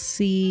will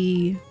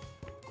see...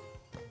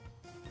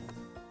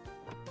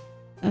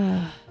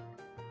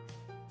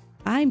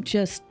 I'm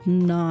just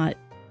not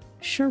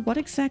sure what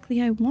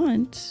exactly I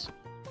want.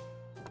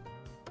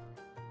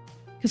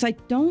 Because I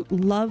don't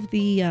love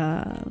the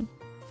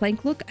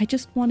plank look. I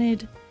just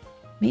wanted...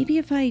 Maybe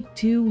if I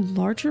do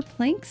larger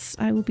planks,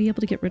 I will be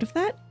able to get rid of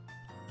that.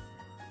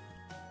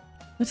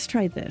 Let's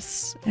try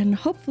this, and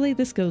hopefully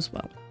this goes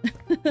well.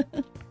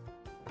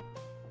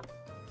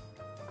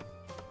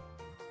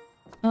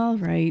 All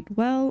right,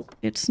 well,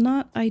 it's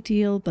not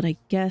ideal, but I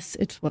guess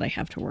it's what I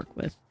have to work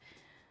with.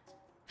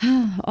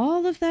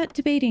 All of that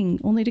debating,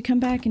 only to come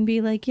back and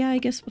be like, yeah, I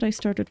guess what I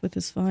started with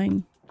is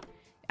fine.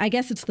 I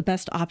guess it's the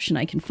best option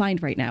I can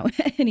find right now,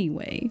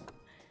 anyway.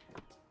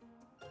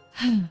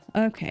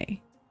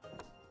 Okay.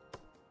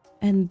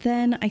 And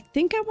then I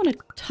think I want to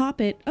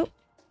top it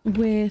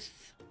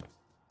with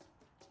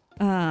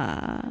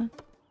the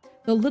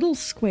little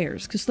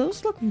squares, because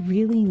those look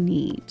really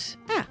neat.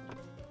 Ah,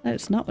 that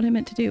is not what I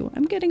meant to do.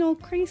 I'm getting all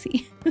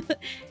crazy.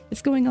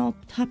 It's going all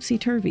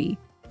topsy-turvy.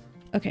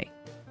 Okay.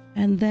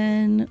 And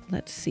then,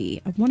 let's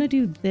see. I want to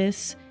do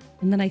this,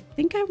 and then I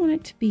think I want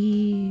it to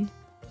be...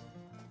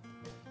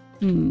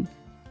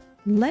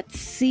 Let's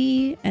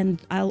see,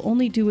 and I'll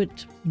only do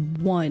it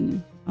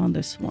one on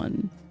this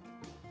one.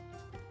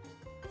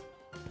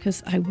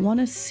 Because I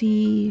want to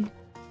see...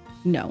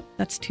 No,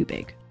 that's too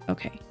big.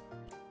 Okay.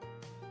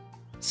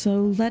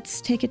 So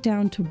let's take it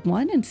down to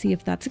 1 and see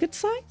if that's a good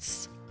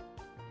size.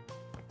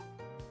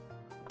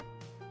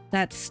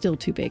 That's still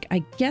too big. I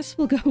guess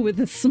we'll go with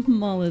the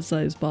smallest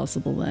size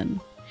possible then.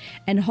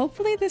 And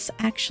hopefully this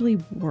actually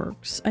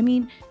works. I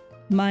mean,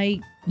 my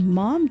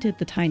mom did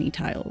the tiny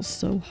tiles,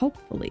 so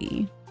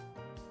hopefully...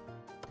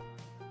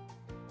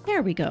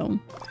 There we go.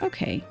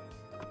 Okay.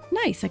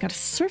 Nice, I got a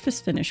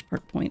surface finish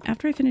perk point.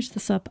 After I finish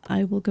this up,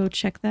 I will go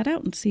check that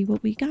out and see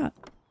what we got.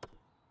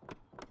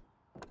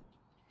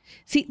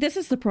 See, this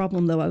is the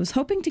problem though. I was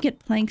hoping to get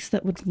planks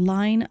that would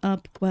line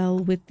up well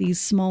with these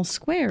small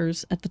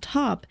squares at the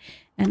top,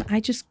 and I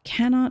just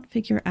cannot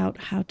figure out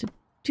how to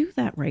do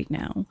that right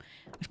now.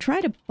 I've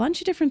tried a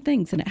bunch of different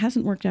things and it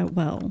hasn't worked out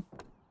well.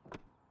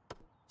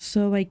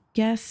 So I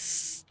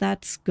guess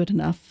that's good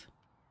enough.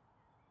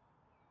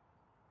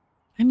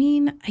 I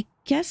mean, I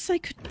guess I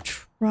could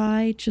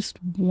try just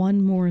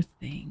one more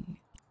thing.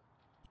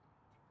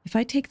 If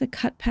I take the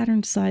cut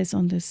pattern size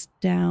on this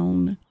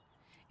down,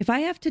 if I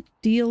have to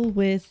deal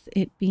with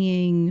it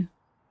being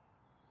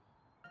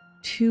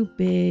too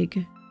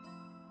big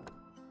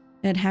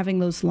and having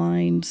those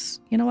lines,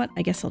 you know what?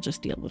 I guess I'll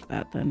just deal with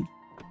that then.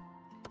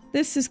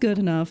 This is good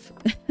enough.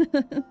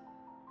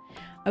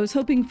 I was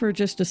hoping for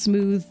just a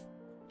smooth,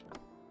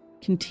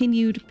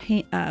 continued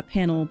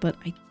panel, but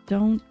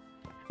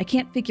I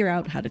can't figure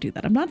out how to do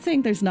that. I'm not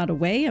saying there's not a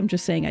way, I'm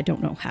just saying I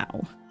don't know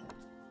how.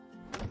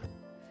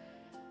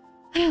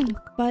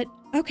 But,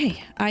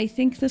 okay, I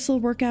think this will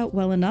work out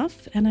well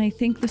enough, and I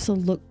think this will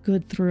look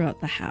good throughout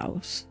the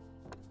house.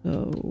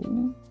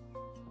 So,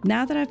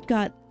 now that I've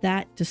got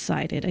that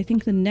decided, I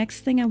think the next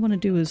thing I want to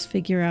do is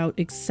figure out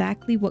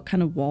exactly what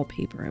kind of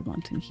wallpaper I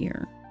want in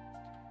here.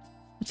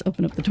 Let's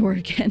open up the door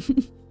again.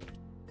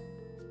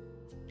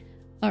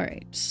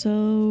 Alright,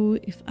 so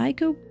if I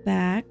go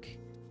back...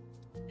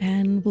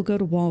 And we'll go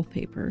to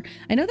wallpaper.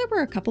 I know there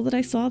were a couple that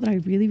I saw that I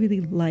really, really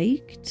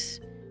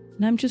liked.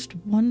 And I'm just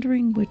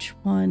wondering which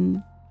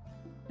one.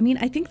 I mean,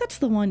 I think that's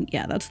the one.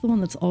 Yeah, that's the one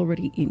that's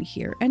already in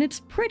here. And it's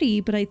pretty,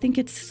 but I think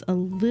it's a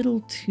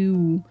little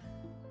too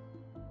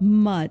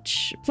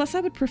much. Plus, I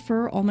would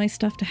prefer all my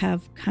stuff to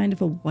have kind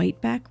of a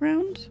white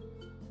background.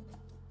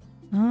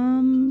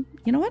 You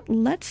know what?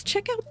 Let's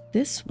check out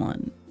this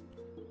one.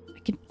 I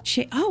can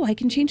I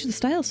can change the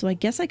style. So I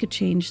guess I could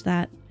change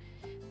that.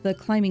 The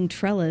climbing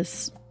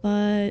trellis.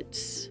 But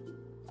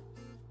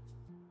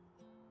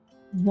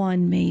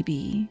one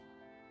maybe.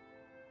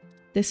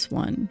 This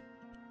one.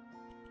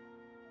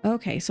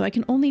 Okay, so I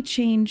can only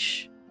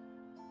change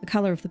the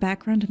color of the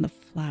background and the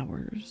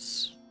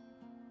flowers.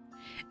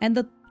 And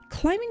the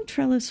climbing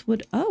trellis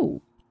would...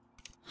 Oh.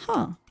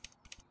 Huh.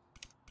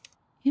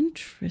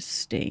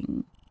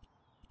 Interesting.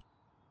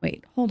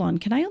 Wait, hold on.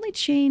 Can I only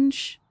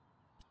change...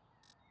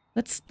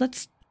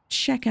 Let's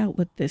check out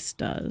what this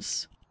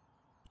does.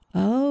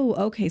 Oh,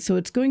 okay. So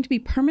it's going to be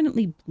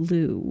permanently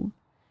blue.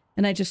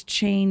 And I just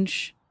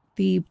change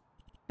the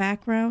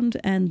background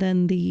and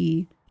then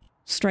the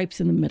stripes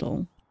in the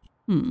middle.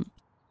 You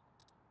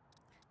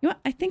know what?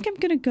 I think I'm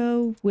going to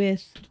go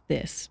with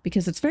this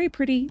because it's very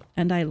pretty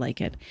and I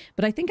like it.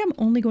 But I think I'm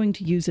only going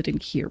to use it in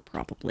here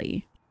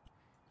probably.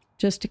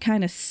 Just to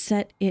kind of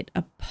set it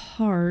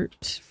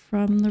apart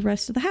from the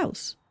rest of the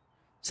house.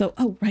 So,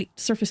 oh, right.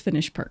 Surface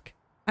finish perk.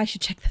 I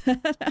should check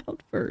that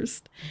out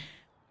first.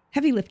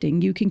 Heavy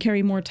lifting. You can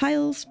carry more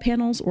tiles,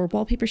 panels, or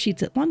wallpaper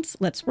sheets at once.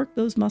 Let's work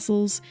those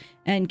muscles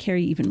and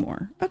carry even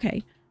more.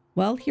 Okay.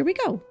 Well, here we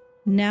go.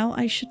 Now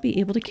I should be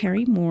able to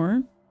carry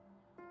more.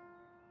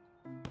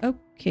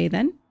 Okay,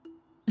 then.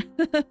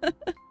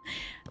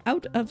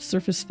 Out of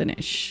surface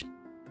finish.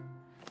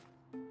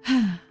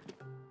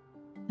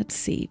 Let's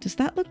see. Does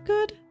that look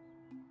good?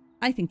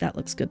 I think that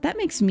looks good. That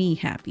makes me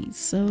happy.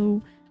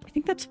 So I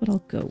think that's what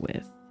I'll go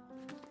with.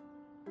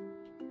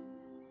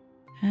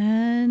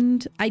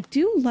 And I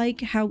do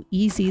like how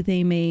easy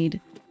they made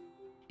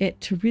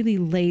it to really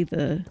lay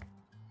the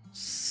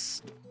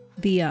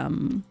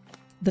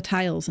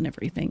tiles and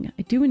everything.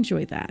 I do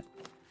enjoy that.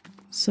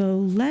 So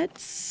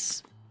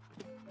let's...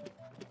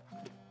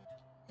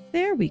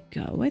 There we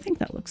go. I think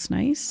that looks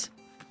nice.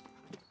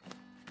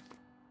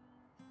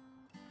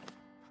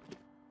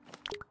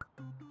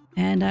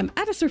 And I'm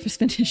at a surface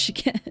finish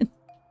again.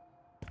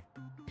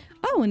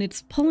 Oh, and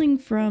it's pulling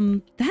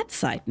from that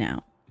side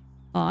now.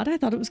 Odd, I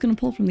thought it was going to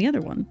pull from the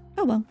other one.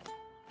 Oh well.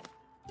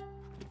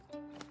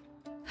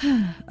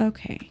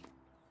 Okay.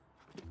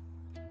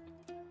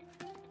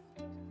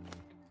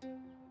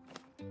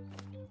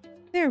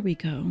 There we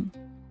go.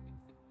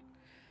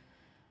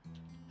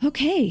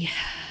 Okay.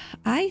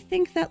 I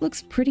think that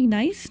looks pretty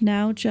nice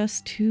now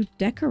just to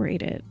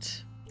decorate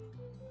it.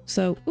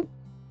 So, ooh,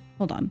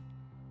 hold on.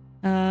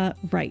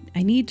 Right.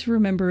 I need to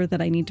remember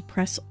that I need to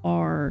press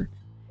R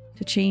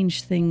to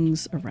change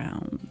things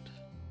around.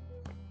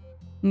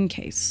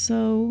 Okay,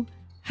 so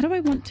how do I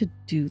want to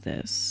do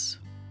this?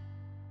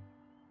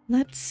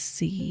 Let's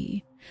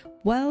see.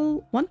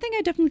 Well, one thing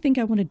I definitely think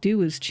I want to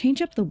do is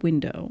change up the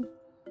window.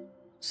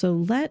 So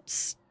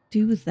let's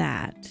do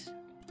that.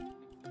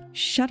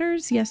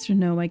 Shutters, yes or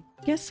no? I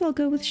guess I'll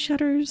go with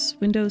shutters.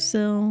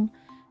 Windowsill.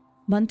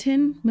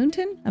 Mountain?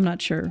 I'm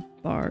not sure.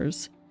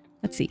 Bars.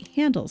 Let's see.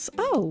 Handles.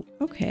 Oh,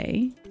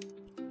 okay.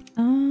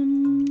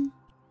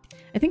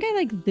 I think I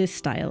like this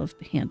style of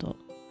handle.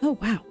 Oh,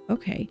 wow.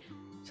 Okay.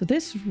 So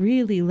this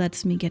really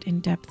lets me get in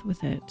depth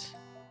with it.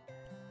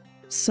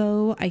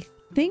 So I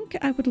think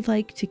I would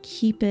like to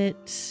keep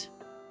it...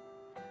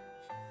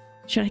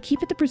 Should I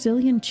keep it the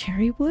Brazilian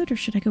cherry wood or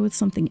should I go with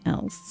something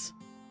else?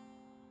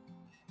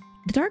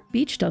 The dark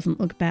beech doesn't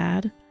look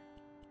bad.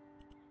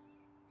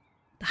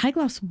 The high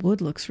gloss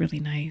wood looks really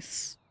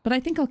nice, but I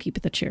think I'll keep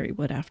it the cherry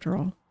wood after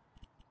all.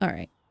 All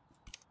right.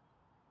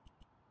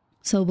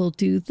 So we'll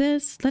do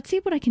this. Let's see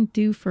what I can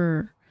do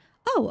for...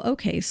 Oh,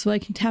 okay. So I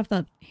can have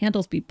the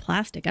handles be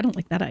plastic. I don't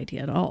like that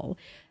idea at all.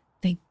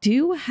 They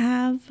do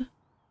have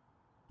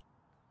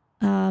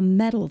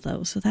metal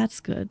though, so that's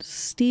good.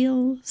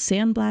 Steel,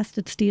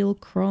 sandblasted steel,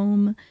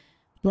 chrome,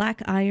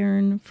 black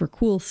iron for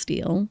cool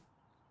steel.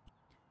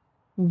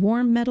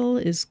 Warm metal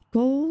is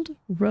gold,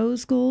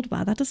 rose gold.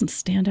 Wow, that doesn't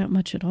stand out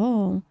much at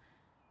all.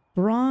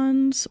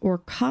 Bronze or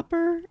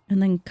copper,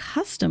 and then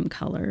custom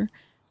color,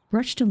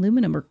 brushed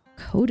aluminum or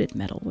coated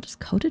metal. What does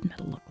coated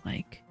metal look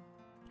like?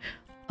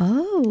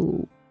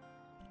 Oh,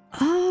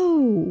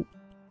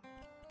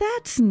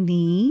 that's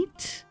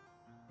neat.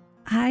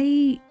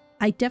 I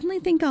definitely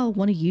think I'll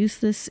want to use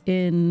this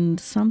in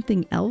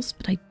something else,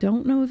 but I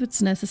don't know if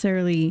it's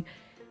necessarily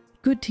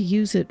good to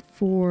use it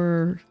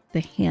for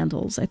the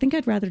handles. I think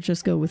I'd rather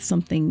just go with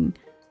something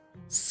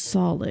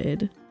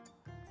solid.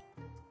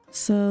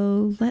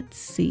 So let's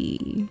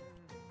see.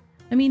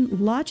 I mean,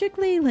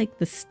 logically, like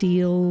the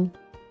steel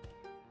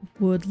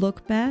would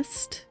look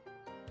best.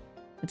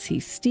 Let's see,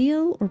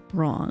 steel or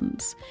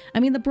bronze. I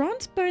mean, the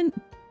bronze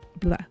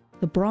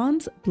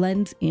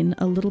blends in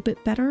a little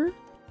bit better,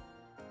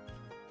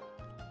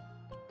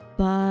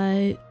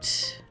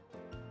 but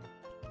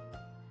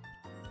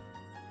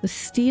the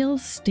steel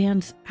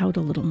stands out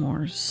a little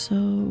more. So,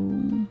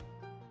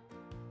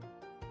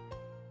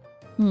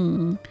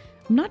 I'm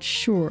not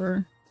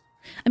sure.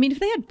 I mean, if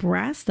they had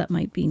brass, that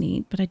might be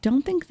neat, but I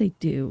don't think they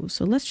do.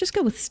 So let's just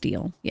go with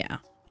steel. Yeah.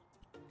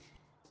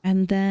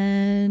 And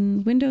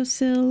then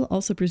windowsill,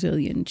 also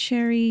Brazilian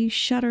cherry,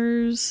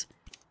 shutters,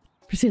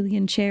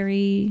 Brazilian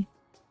cherry,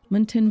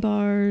 Muntin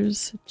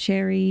bars,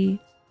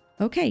 cherry.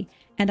 Okay.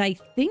 And I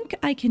think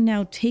I can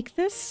now take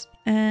this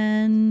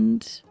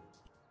and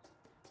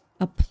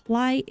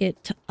apply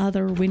it to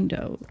other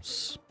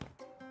windows.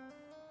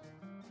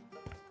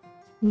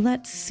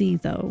 Let's see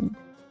though.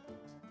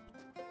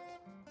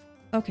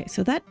 Okay,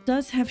 so that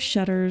does have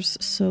shutters,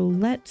 so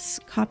let's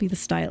copy the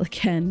style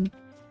again.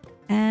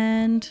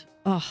 And,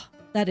 oh,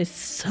 that is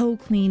so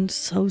clean,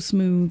 so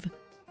smooth.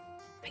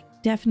 I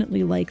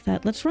definitely like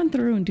that. Let's run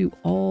through and do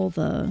all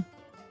the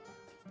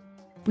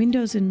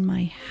windows in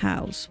my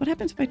house. What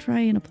happens if I try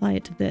and apply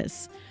it to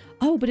this?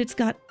 Oh, but it's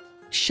got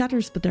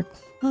shutters, but they're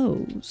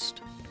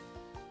closed.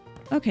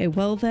 Okay,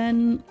 well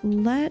then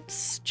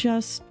let's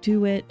just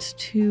do it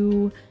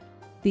to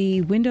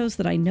the windows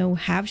that I know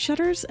have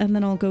shutters, and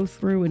then I'll go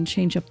through and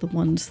change up the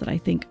ones that I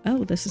think,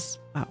 oh, this is,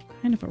 wow,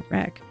 kind of a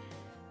wreck.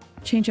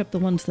 Change up the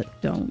ones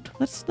that don't.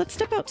 Let's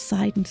step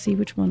outside and see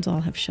which ones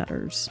all have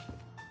shutters.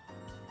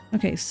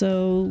 Okay,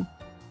 so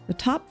the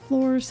top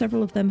floor,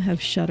 several of them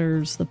have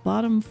shutters. The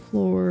bottom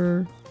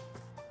floor,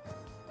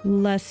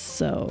 less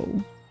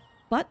so.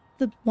 But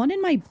the one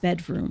in my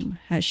bedroom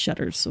has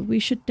shutters, so we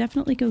should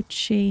definitely go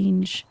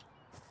change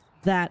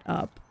that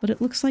up. But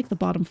it looks like the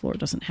bottom floor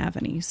doesn't have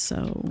any,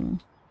 so...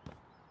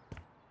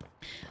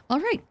 All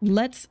right,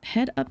 let's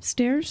head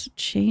upstairs,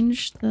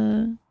 change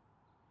the...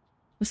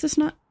 Was this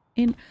not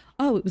in...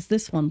 Oh, it was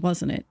this one,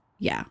 wasn't it?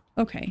 Yeah,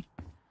 okay.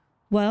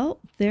 Well,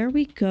 there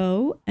we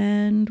go,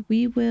 and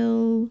we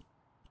will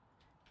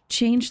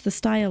change the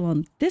style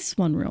on this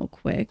one real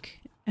quick.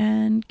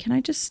 And can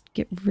I just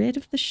get rid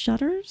of the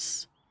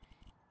shutters?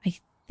 I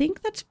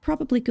think that's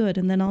probably good,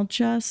 and then I'll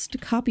just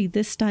copy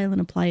this style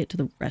and apply it to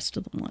the rest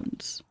of the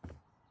ones.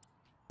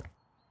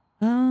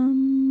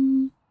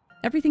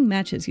 Everything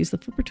matches. Use the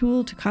flipper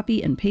tool to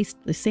copy and paste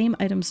the same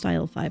item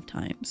style 5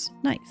 times.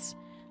 Nice.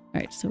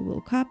 All right, so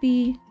we'll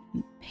copy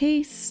and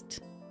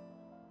paste.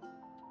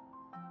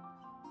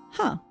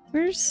 Huh,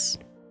 where's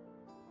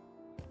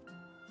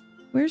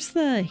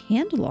the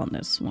handle on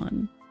this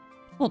one?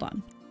 Hold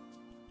on.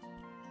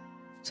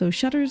 So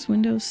shutters,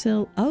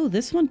 windowsill. Oh,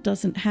 this one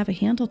doesn't have a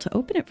handle to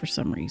open it for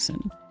some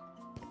reason.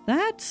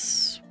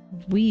 That's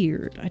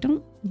weird. I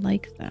don't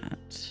like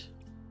that.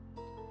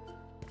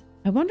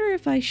 I wonder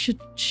if I should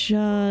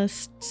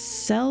just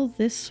sell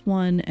this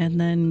one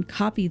and then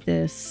copy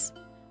this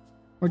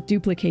or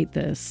duplicate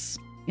this.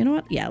 You know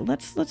what? Yeah,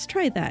 let's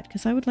try that,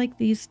 because I would like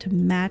these to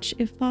match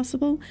if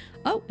possible.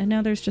 Oh, and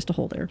now there's just a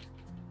hole there.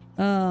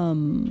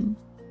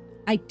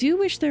 I do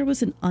wish there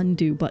was an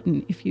undo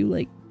button if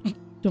you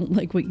don't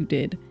like what you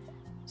did.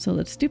 So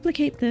let's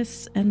duplicate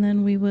this, and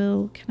then we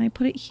will... Can I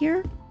put it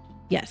here?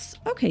 Yes.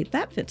 Okay,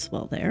 that fits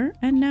well there.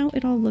 And now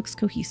it all looks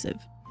cohesive.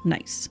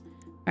 Nice.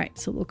 All right,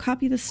 so we'll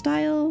copy the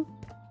style.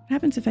 What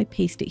happens if I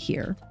paste it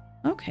here?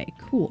 Okay,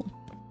 cool.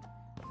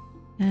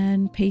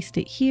 And paste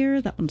it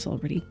here. That one's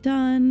already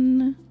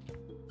done.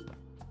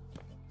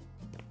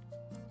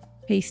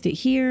 Paste it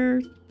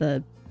here.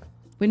 The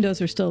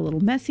windows are still a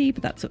little messy,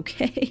 but that's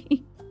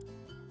okay.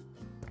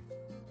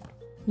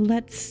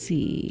 Let's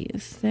see.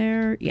 Is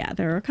there... Yeah,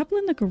 there are a couple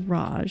in the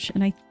garage,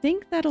 and I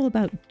think that'll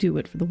about do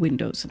it for the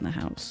windows in the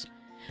house.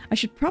 I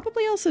should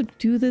probably also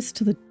do this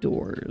to the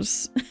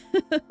doors.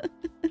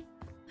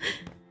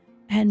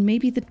 And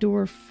maybe the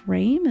door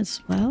frame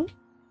as well.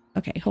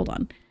 Okay, hold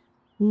on.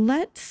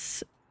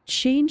 Let's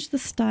change the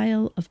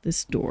style of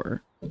this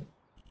door.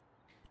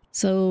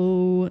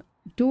 So,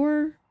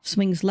 door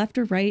swings left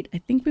or right. I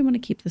think we want to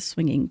keep this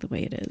swinging the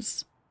way it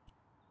is.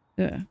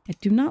 Ugh, I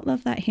do not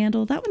love that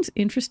handle. That one's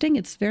interesting.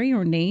 It's very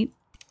ornate,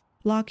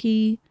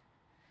 blocky,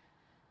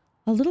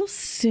 a little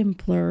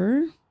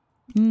simpler,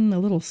 a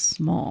little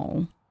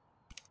small.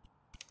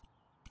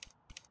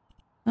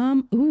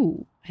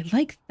 Ooh, I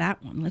like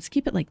that one. Let's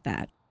keep it like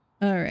that.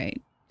 All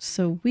right,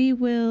 so we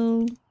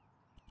will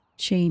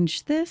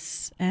change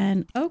this,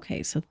 and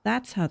okay, so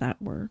that's how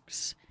that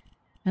works.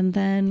 And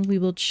then we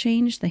will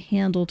change the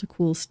handle to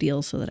cool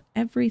steel so that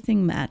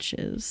everything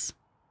matches.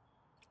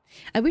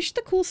 I wish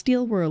the cool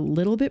steel were a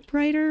little bit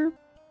brighter,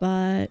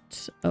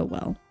 but oh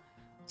well.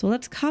 So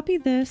let's copy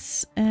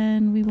this,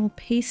 and we will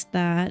paste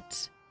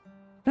that.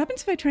 What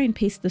happens if I try and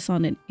paste this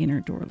on an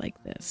inner door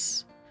like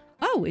this?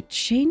 Oh, it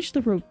changed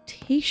the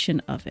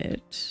rotation of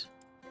it.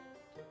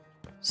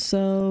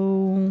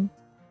 So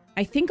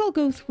I think I'll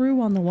go through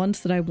on the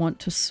ones that I want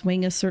to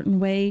swing a certain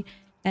way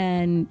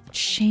and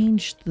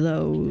change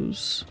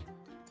those.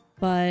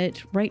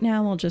 But right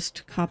now I'll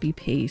just copy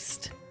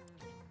paste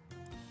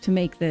to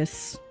make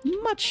this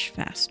much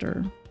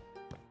faster.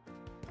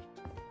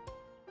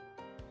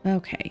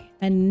 Okay,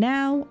 and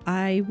now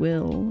I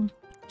will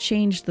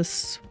change the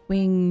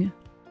swing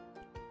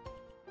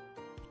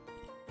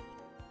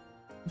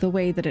the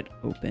way that it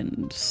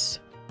opens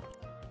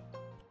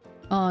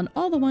on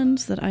all the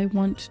ones that I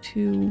want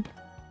to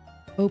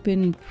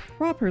open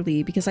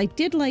properly, because I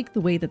did like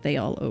the way that they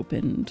all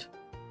opened.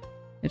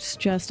 It's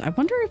just, I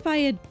wonder if I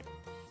had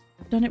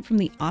done it from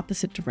the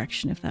opposite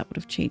direction, if that would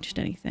have changed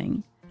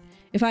anything.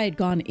 If I had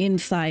gone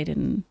inside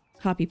and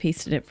copy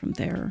pasted it from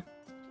there,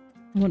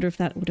 I wonder if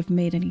that would have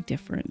made any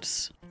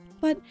difference.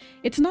 But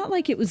it's not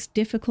like it was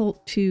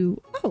difficult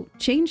to, oh,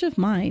 change of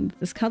mind.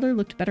 This color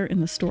looked better in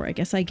the store. I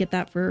guess I get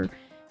that for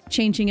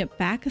changing it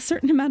back a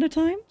certain amount of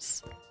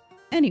times.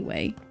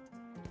 Anyway.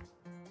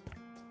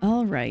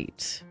 All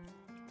right.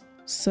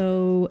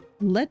 So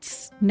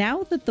let's,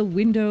 now that the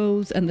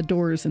windows and the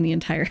doors in the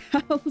entire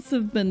house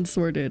have been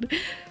sorted,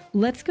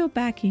 let's go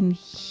back in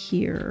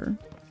here.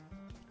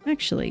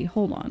 Actually,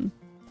 hold on.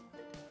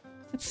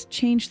 Let's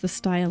change the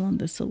style on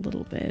this a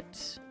little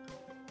bit.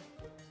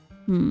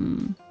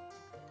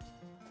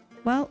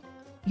 Well,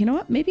 you know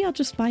what? Maybe I'll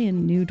just buy a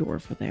new door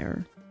for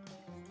there.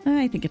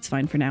 I think it's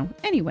fine for now.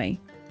 Anyway,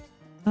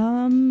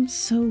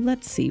 so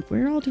let's see.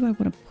 Where all do I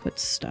want to put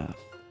stuff?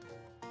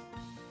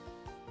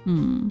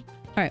 All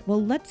right,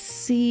 well, let's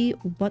see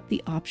what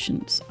the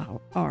options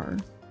are.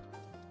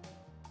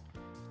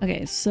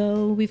 Okay,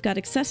 so we've got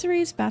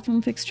accessories,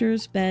 bathroom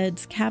fixtures,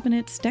 beds,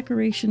 cabinets,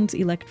 decorations,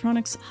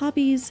 electronics,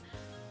 hobbies,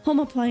 home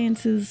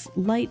appliances,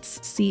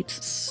 lights,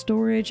 seats,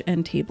 storage,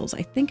 and tables.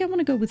 I think I want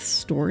to go with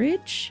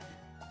storage.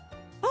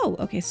 Oh,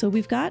 okay, so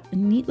we've got a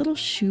neat little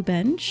shoe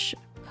bench,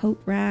 coat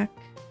rack.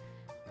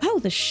 Oh,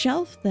 the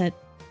shelf that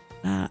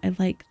I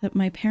like that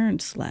my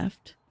parents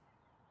left.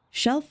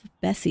 Shelf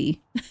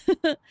Bessie.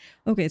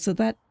 Okay, so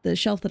the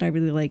shelf that I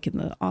really like in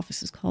the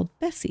office is called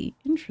Bessie.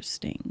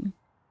 Interesting.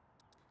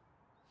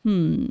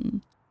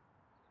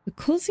 The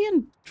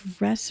Cosian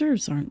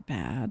dressers aren't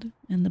bad,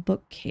 and the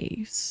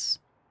bookcase.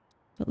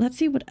 But let's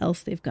see what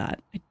else they've got.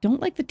 I don't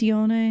like the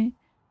Dione.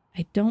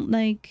 I don't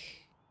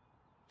like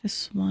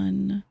this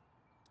one.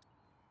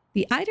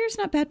 The Eider's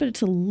not bad, but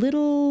it's a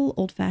little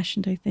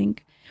old-fashioned, I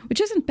think.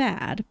 Which isn't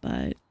bad,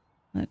 but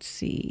let's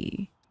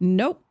see.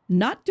 Nope,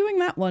 not doing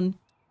that one.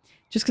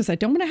 Just because I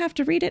don't want to have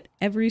to read it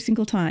every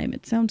single time.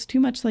 It sounds too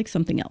much like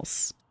something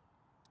else.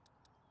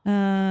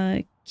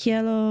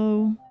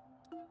 Kielo.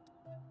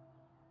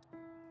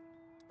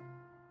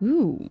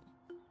 Ooh,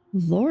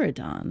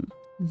 Loredon.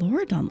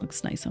 Loredon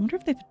looks nice. I wonder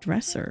if they have a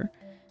dresser.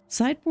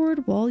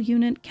 Sideboard, wall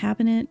unit,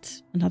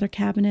 cabinet, another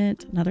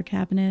cabinet, another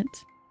cabinet.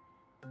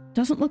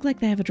 Doesn't look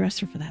like they have a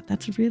dresser for that.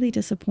 That's really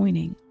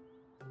disappointing.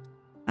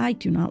 I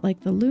do not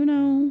like the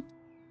Luno.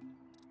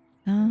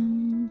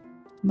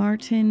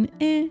 Martin,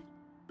 I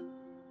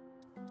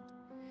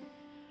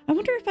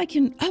wonder if I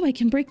can... Oh, I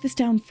can break this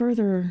down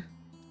further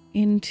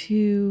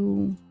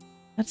into...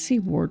 Let's see,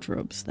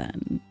 wardrobes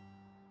then.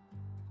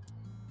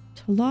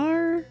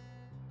 Talar.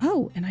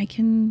 Oh, and I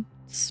can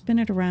spin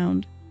it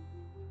around.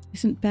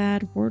 Isn't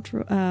bad.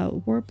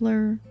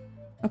 Warbler.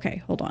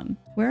 Okay, hold on.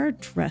 Where are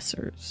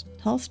dressers?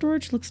 Tall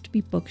storage looks to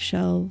be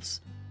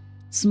bookshelves.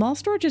 Small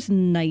storage is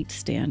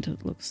nightstand,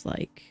 it looks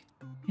like.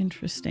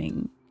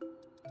 Interesting.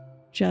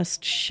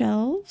 Just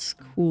shelves.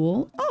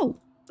 Cool. Oh,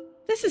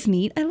 this is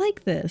neat. I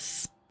like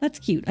this. That's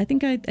cute. I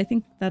think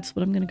that's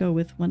what I'm going to go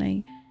with when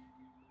I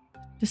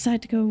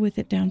decide to go with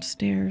it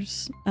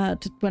downstairs.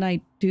 When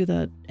I do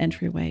the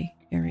entryway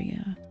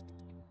area.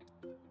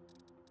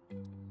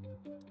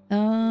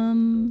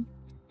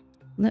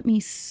 Let me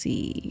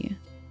see.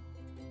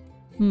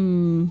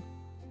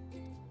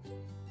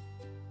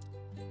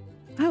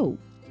 Oh.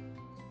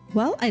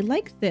 Well, I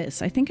like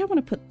this. I think I want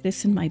to put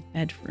this in my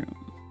bedroom.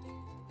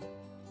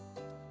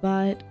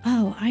 But,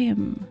 oh, I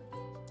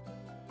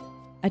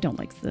don't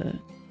like the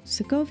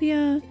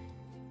Segovia.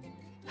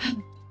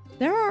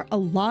 There are a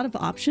lot of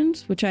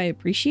options, which I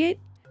appreciate.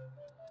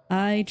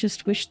 I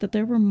just wish that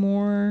there were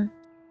more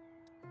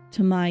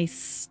to my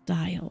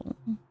style.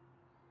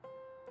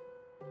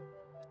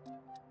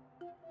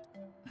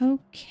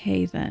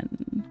 Okay,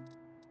 then.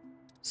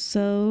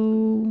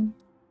 So,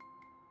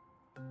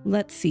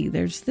 let's see.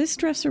 There's this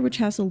dresser, which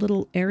has a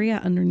little area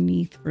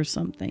underneath for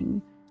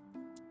something.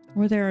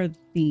 Or there are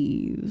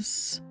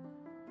these.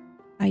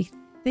 I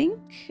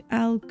think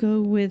I'll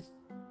go with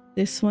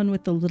this one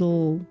with the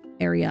little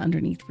area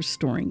underneath for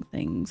storing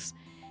things.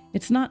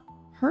 It's not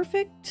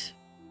perfect,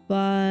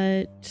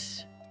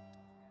 but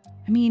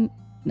I mean,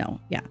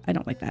 no, yeah, I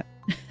don't like that.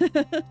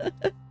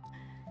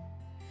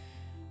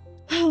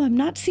 Oh, I'm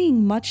not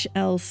seeing much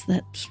else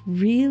that's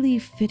really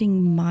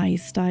fitting my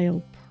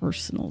style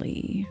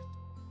personally.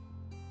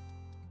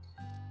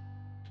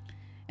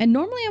 And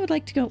normally I would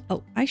like to go,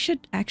 oh, I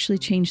should actually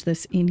change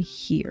this in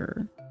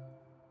here.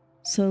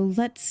 So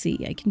let's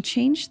see, I can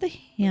change the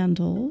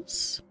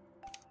handles.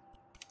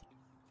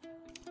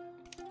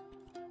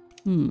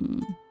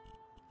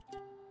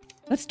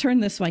 Let's turn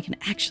this so I can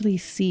actually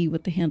see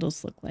what the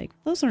handles look like.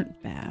 Those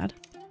aren't bad.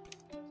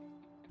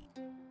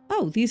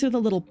 Oh, these are the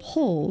little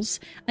pulls.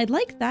 I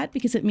like that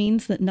because it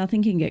means that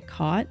nothing can get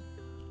caught.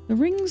 The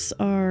rings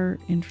are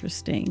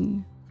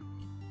interesting.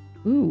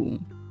 Ooh,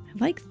 I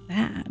like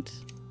that.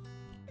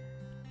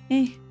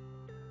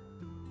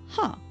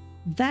 Huh,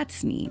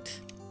 that's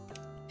neat.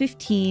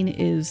 15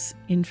 is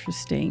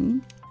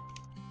interesting.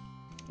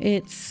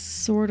 It's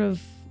sort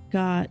of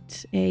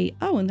got a...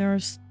 Oh, and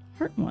there's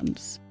heart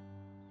ones.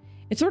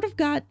 It's sort of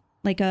got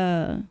like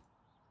a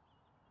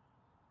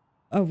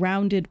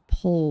rounded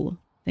pull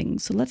thing.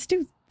 So let's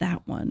do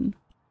that one.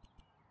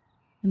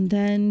 And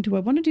then do I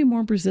want to do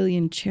more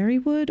Brazilian cherry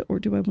wood, or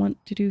do I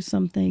want to do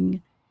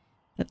something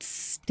that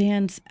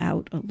stands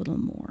out a little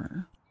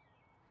more?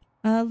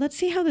 Let's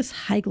see how this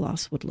high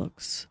gloss wood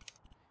looks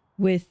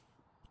with,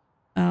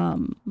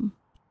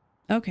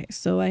 okay,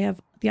 so I have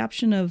the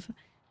option of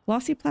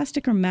glossy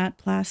plastic or matte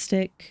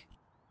plastic,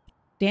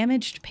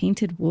 damaged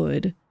painted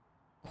wood,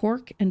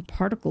 cork and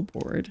particle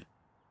board,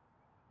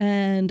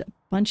 and a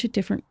bunch of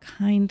different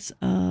kinds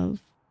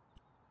of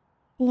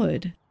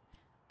wood.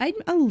 I'm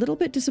a little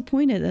bit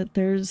disappointed that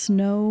there's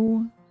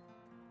no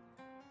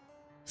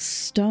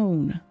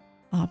stone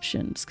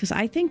options, because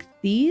I think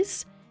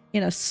these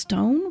in a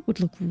stone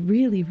would look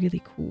really,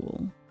 really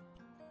cool.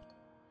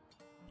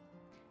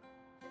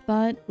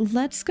 But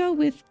let's go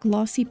with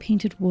glossy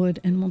painted wood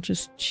and we'll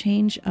just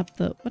change up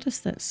the... What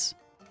is this?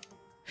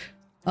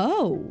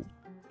 Oh,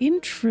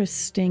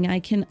 interesting. I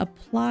can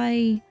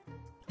apply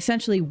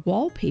essentially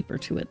wallpaper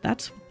to it.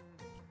 That's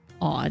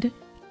odd.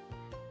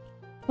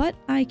 But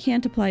I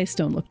can't apply a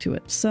stone look to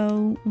it.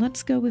 So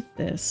let's go with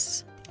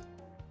this.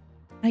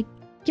 I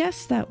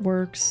guess that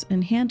works.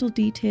 And handle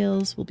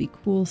details will be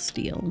cool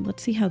steel.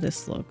 Let's see how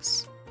this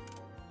looks.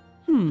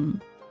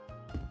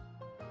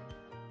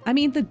 I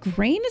mean, the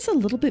grain is a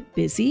little bit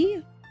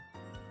busy,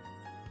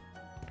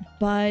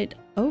 but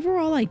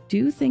overall I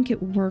do think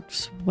it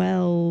works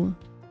well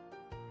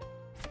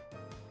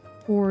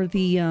for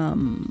the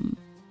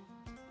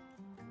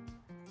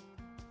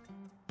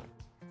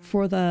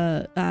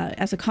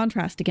as a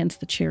contrast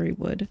against the cherry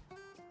wood.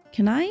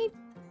 Can I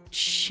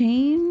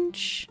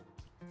change?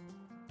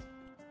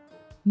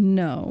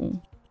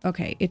 No.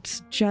 Okay,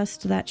 it's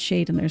just that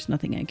shade and there's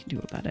nothing I can do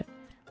about it.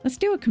 Let's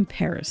do a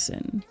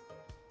comparison.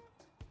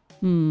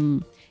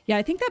 Yeah,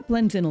 I think that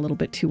blends in a little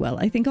bit too well.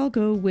 I think I'll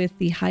go with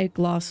the high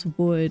gloss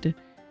wood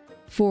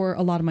for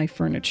a lot of my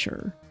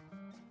furniture.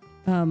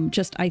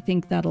 I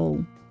think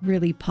that'll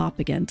really pop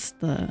against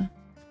the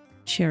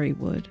cherry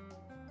wood.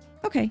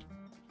 Okay,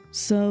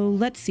 so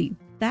let's see.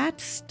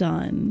 That's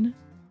done.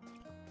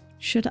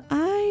 Should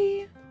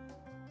I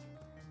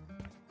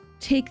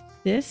take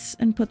this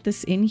and put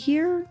this in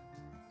here?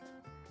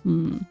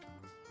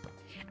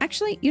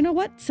 Actually, you know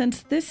what?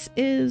 Since this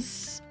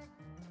is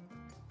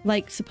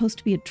like supposed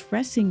to be a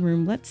dressing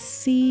room, let's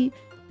see.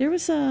 There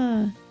was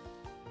a...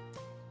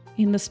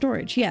 in the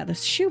storage. Yeah, the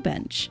shoe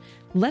bench.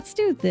 Let's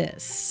do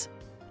this.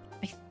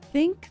 I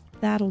think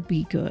that'll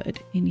be good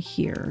in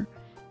here.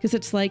 Because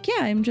it's like, yeah,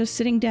 I'm just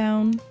sitting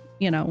down.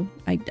 You know,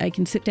 I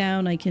can sit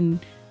down. I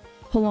can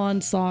pull on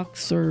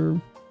socks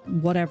or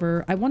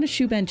whatever. I want a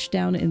shoe bench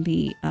down in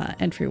the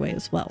entryway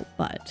as well,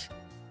 but...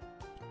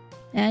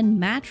 and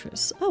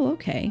mattress. Oh,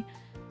 okay.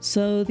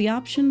 So the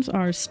options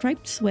are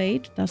striped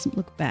suede. Doesn't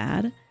look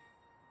bad.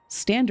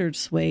 Standard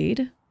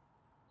suede.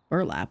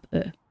 Burlap.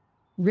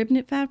 Rib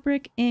knit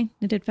fabric.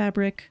 Knitted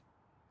fabric.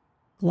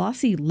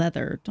 Glossy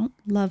leather. Don't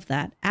love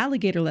that.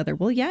 Alligator leather.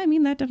 Well, yeah, I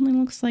mean, that definitely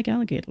looks like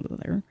alligator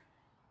leather.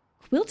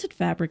 Quilted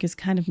fabric is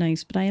kind of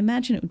nice, but I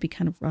imagine it would be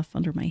kind of rough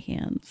under my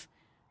hands.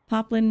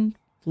 Poplin.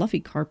 Fluffy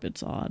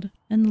carpet's odd.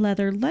 And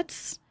leather.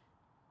 Let's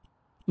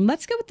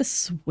go with the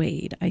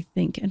suede, I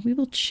think. And we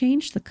will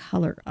change the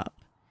color up.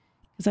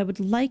 Because I would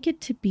like it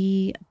to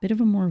be a bit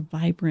of a more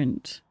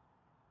vibrant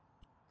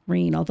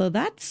green. Although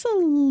that's a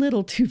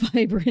little too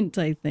vibrant,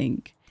 I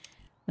think.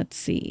 Let's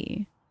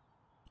see.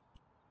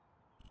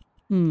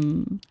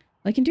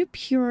 I can do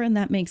pure and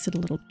that makes it a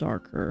little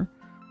darker.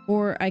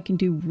 Or I can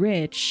do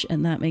rich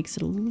and that makes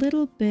it a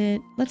little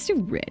bit... let's do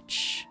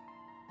rich.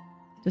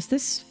 Does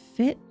this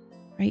fit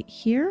right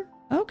here?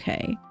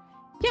 Okay.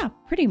 Yeah,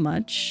 pretty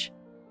much.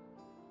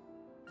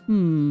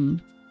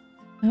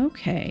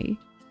 Okay.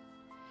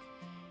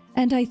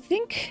 And I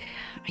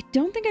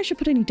don't think I should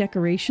put any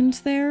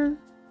decorations there.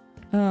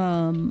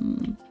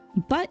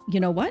 But you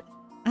know what?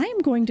 I'm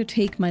going to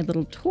take my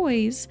little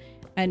toys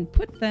and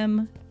put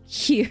them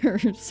here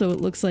so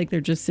it looks like they're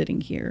just sitting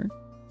here.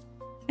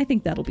 I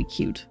think that'll be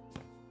cute.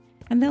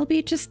 And they'll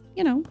be just,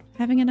 you know,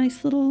 having a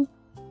nice little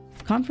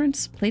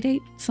conference,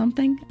 playdate,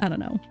 something. I don't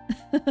know.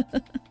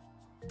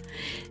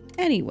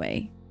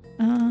 Anyway,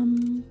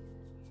 there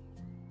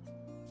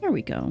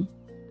we go.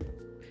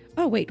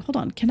 Oh, wait, hold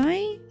on. Can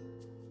I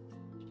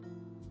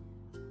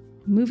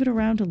move it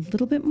around a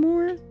little bit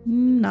more?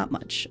 Not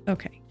much.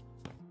 Okay.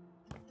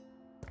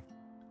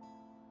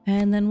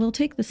 And then we'll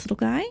take this little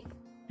guy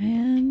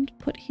and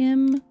put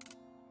him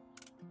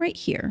right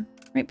here,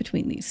 right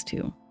between these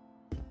two.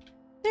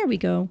 There we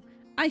go.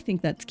 I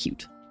think that's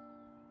cute.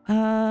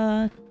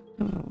 I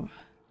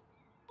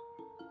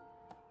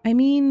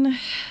mean,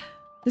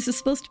 this is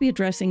supposed to be a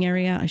dressing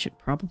area. I should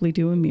probably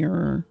do a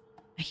mirror.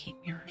 I hate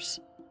mirrors.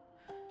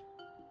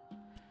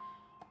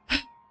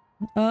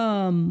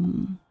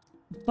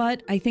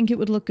 But I think it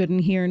would look good in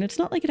here, and it's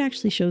not like it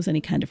actually shows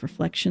any kind of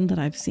reflection that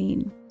I've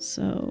seen,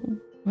 so,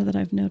 or that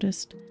I've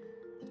noticed.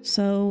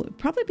 So, it'd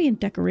probably be in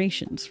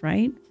decorations,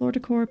 right? Floor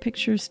decor,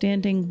 picture,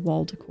 standing,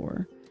 wall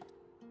decor.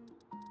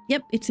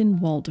 Yep, it's in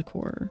wall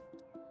decor.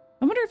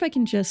 I wonder if I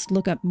can just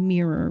look up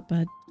mirror,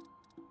 but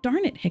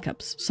darn it,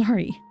 hiccups.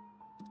 Sorry.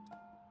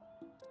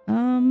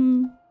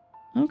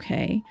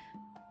 Okay.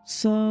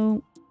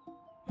 So,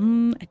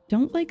 I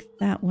don't like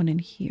that one in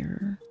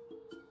here.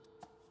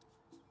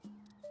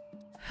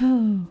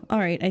 Oh, all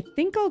right. I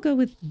think I'll go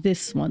with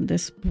this one,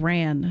 this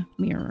Bran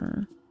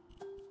mirror.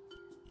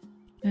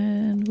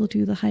 And we'll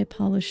do the high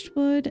polished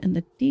wood, and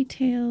the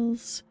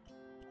details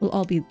will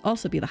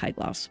also be the high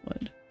gloss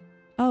wood.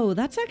 Oh,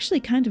 that's actually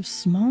kind of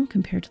small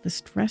compared to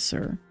this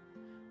dresser.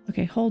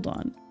 Okay, hold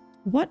on.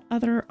 What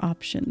other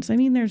options? I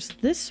mean, there's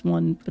this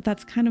one, but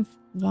that's kind of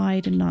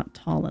wide and not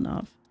tall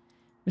enough.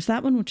 There's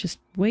that one, which is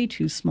way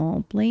too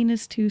small. Blaine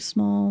is too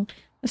small.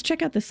 Let's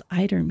check out this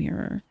Eider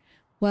mirror.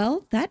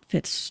 Well, that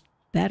fits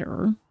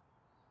better.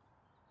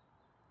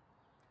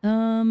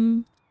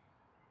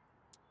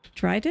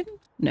 Trident?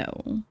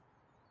 No.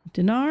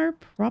 Dinar?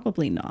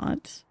 Probably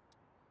not.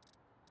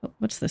 Oh,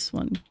 what's this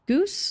one?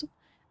 Goose?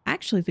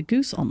 Actually, the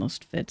goose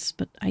almost fits,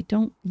 but I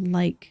don't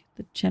like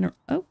the general...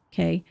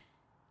 Okay.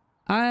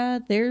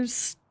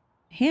 There's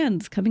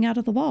hands coming out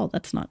of the wall.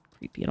 That's not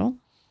creepy at all.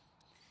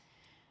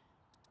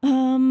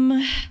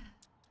 I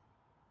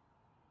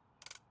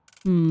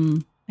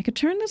could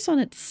turn this on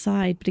its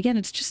side, but again,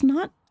 it's just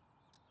not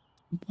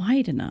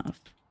wide enough.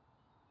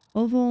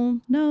 Oval,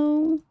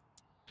 no.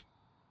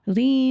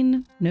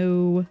 Helene,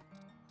 no.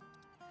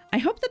 I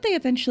hope that they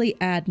eventually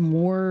add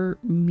more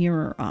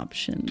mirror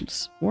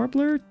options.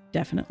 Warbler,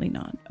 definitely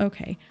not.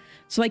 Okay,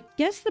 so I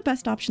guess the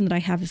best option that I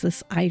have is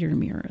this eider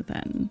mirror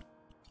then.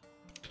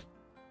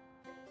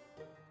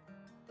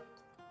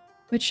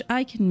 Which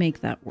I can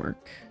make that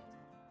work.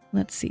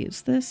 Let's see,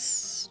 is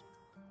this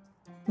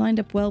lined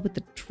up well with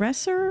the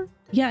dresser?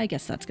 Yeah, I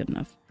guess that's good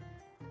enough.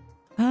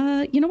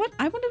 You know what?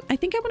 I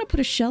think I want to put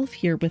a shelf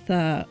here with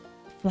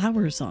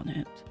flowers on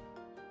it.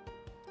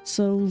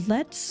 So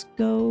let's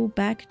go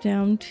back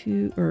down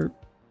to, or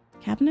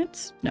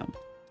cabinets? No.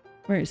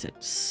 Where is it?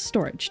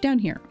 Storage. Down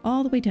here.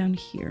 All the way down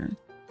here.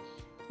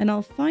 And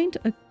I'll find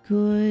a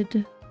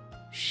good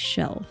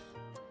shelf.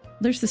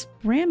 There's this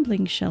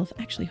brambling shelf.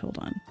 Actually, hold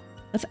on.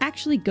 Let's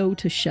actually go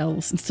to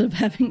shelves instead of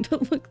having to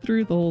look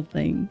through the whole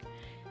thing.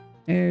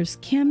 There's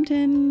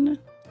Camden.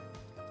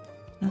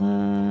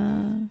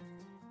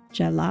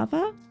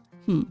 Jalava?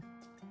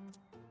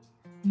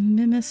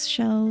 Mimus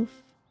shelf.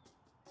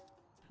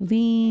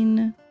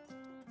 Lean.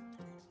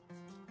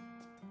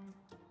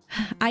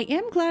 I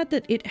am glad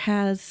that it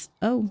has...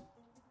 Oh.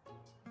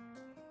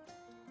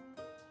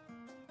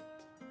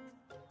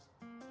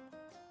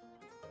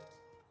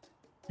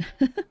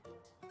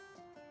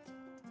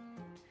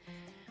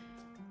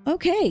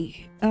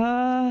 Okay.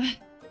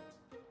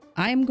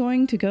 I'm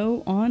going to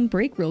go on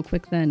break real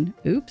quick then.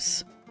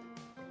 Oops.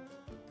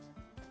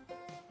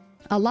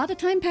 A lot of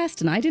time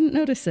passed and I didn't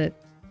notice it.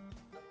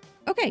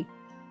 Okay.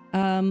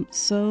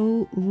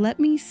 So let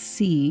me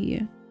see.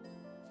 A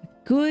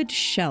good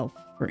shelf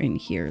for in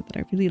here that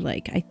I really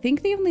like. I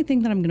think the only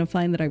thing that I'm going to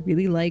find that I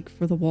really like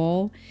for the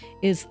wall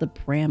is the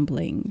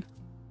brambling.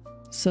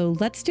 So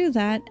let's do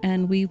that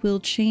and we will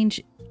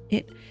change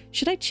it.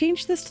 Should I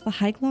change this to the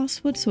high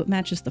gloss wood so it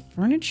matches the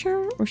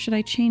furniture, or should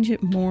I change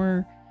it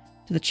more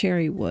to the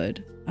cherry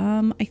wood?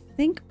 I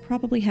think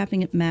probably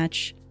having it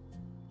match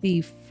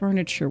the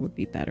furniture would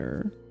be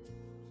better.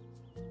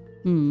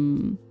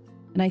 And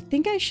I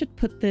think I should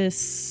put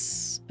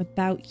this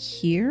about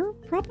here,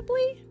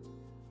 probably?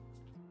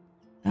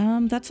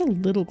 That's a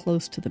little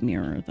close to the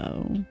mirror,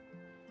 though.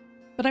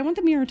 But I want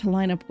the mirror to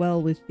line up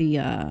well with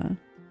the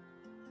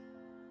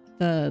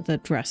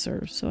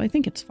dresser, so I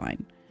think it's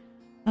fine.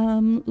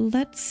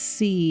 Let's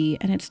see.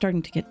 And it's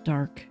starting to get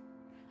dark.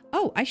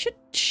 Oh, I should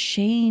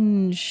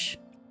change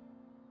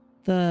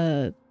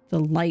the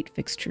light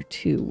fixture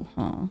too,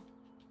 huh?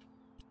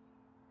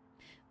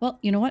 Well,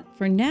 you know what?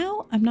 For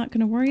now, I'm not going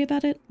to worry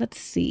about it. Let's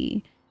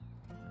see.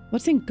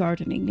 What's in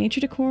gardening?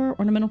 Nature decor,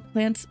 ornamental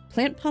plants,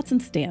 plant pots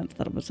and stands.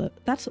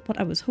 That's what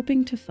I was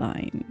hoping to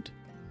find.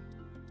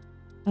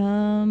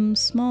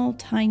 Small,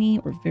 tiny,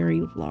 or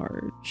very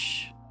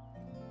large.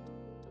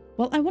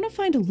 Well, I want to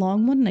find a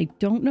long one, and I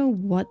don't know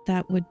what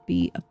that would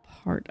be a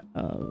part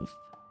of.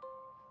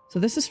 So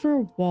this is for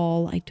a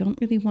wall. I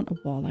don't really want a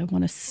wall. I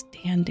want a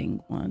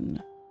standing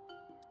one.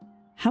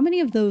 How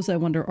many of those, I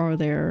wonder, are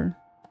there?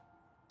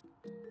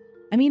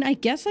 I mean, I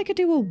guess I could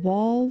do a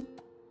wall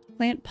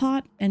plant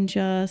pot and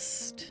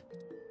just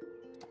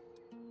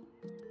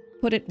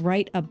put it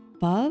right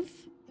above,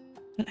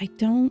 but I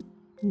don't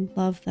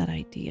love that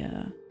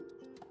idea.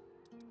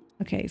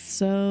 Okay,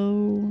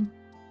 so...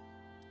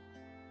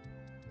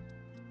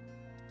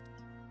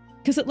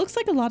 because it looks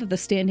like a lot of the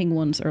standing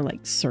ones are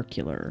like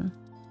circular.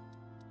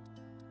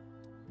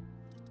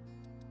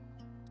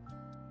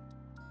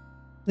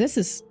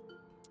 That's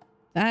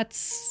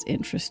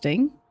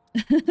interesting.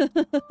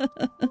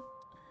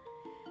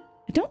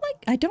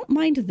 I don't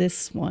mind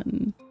this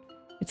one.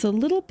 It's a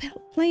little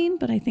plain,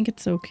 but I think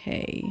it's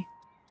okay.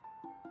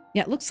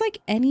 Yeah, it looks like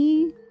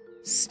any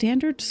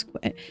standard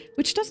square,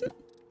 which doesn't,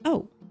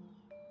 oh,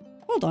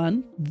 hold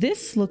on.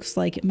 This looks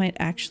like it might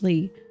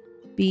actually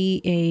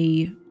be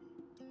a,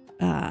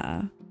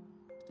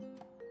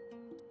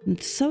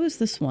 and so is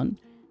this one.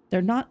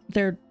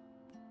 They're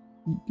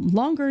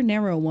longer,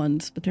 narrow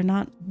ones, but they're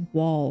not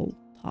wall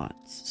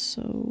pots.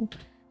 So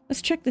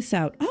let's check this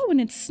out. Oh,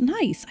 and it's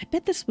nice. I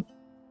bet this would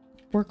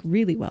work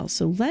really well.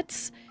 So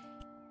let's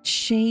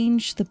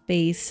change the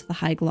base, the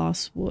high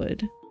gloss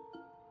wood.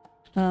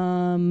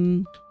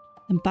 And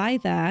by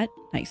that,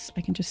 nice.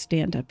 I can just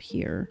stand up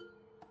here.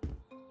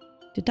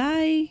 Did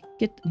I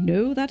get,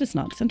 no, that is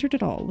not centered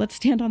at all. Let's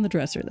stand on the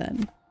dresser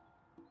then.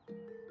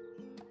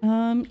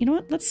 You know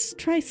what? Let's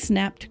try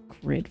snapped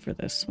grid for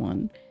this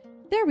one.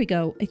 There we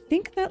go. I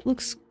think that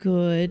looks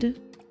good.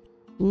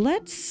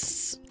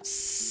 Let's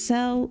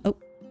sell... oh.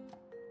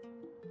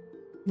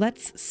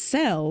 Let's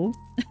sell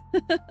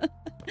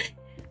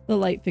the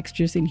light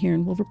fixtures in here,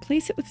 and we'll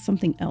replace it with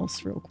something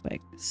else real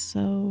quick.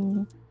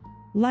 So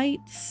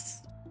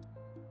lights,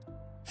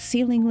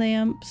 ceiling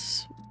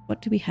lamps.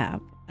 What do we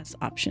have as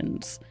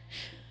options?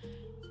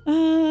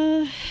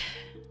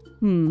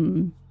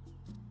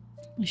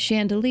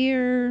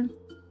 Chandelier,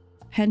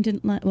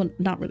 pendant light. Well,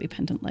 not really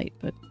pendant light,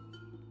 but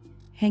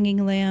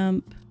hanging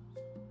lamp.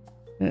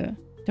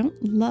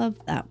 Don't love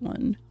that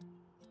one.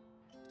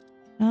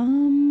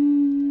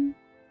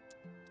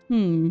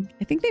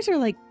 I think these are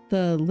like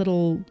the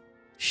little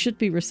should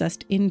be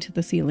recessed into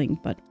the ceiling,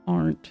 but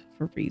aren't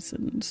for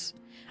reasons.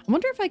 I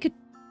wonder if I could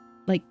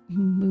like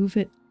move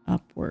it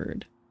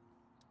upward.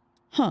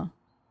 Huh.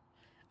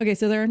 Okay,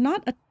 so there are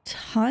not a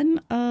ton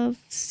of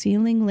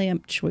ceiling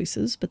lamp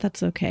choices, but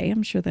that's okay.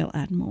 I'm sure they'll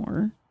add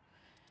more.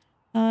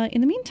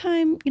 In the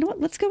meantime, you know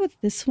what? Let's go with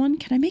this one.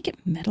 Can I make it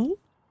metal?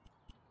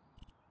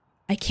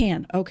 I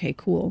can. Okay,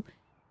 cool.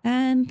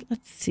 And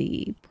let's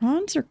see.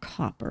 Bronze or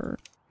copper?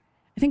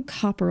 I think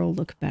copper will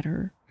look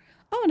better.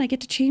 Oh, and I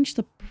get to change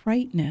the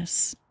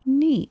brightness.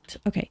 Neat.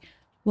 Okay.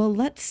 Well,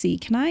 let's see.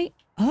 Can I...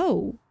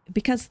 Oh,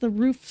 because the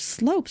roof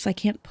slopes, I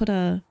can't put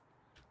a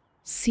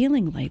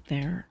ceiling light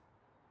there.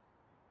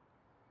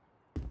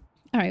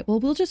 All right. Well,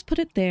 we'll just put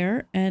it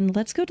there. And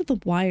let's go to the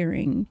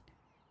wiring.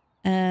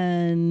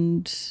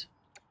 And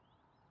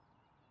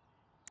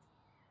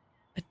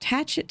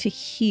attach it to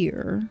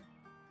here.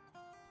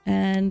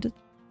 And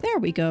there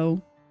we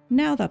go.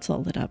 Now that's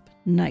all lit up.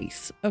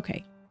 Nice.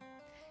 Okay.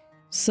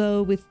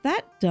 So with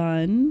that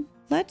done,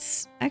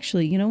 let's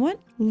actually, you know what?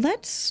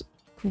 Let's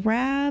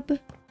grab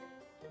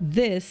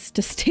this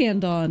to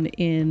stand on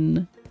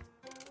in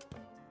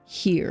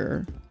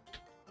here.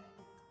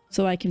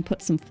 So I can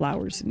put some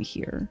flowers in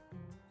here.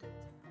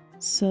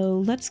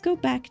 So let's go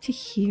back to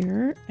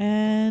here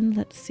and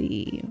let's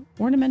see.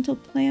 Ornamental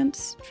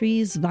plants,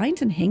 trees,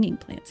 vines, and hanging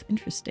plants.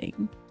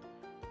 Interesting.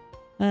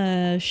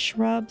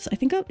 Shrubs. I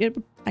think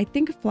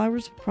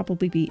flowers would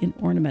probably be in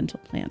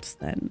ornamental plants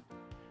then.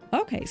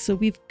 Okay, so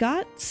we've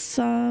got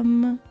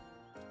some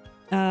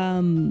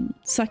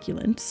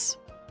succulents.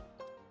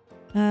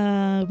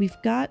 We've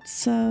got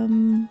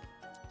some...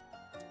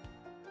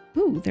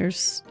 Ooh,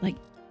 there's like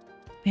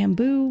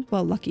bamboo.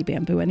 Well, lucky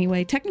bamboo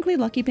anyway. Technically,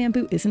 lucky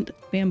bamboo isn't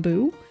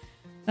bamboo.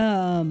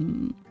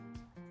 But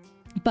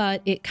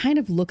it kind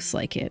of looks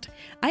like it.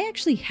 I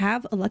actually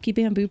have a lucky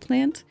bamboo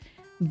plant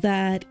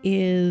that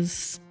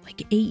is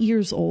like 8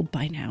 years old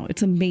by now.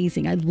 It's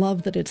amazing. I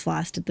love that it's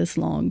lasted this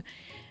long.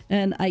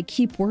 And I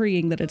keep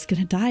worrying that it's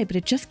going to die, but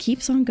it just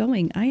keeps on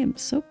going. I am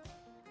so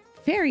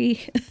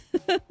very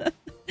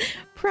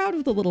proud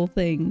of the little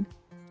thing.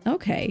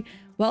 Okay,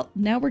 well,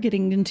 now we're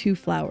getting into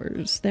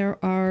flowers.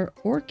 There are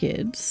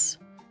orchids.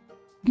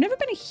 I've never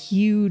been a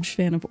huge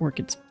fan of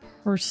orchids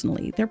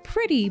personally. They're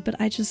pretty,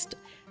 but I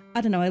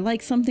don't know. I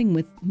like something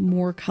with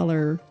more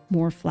color,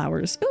 more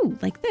flowers. Ooh,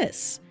 like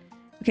this.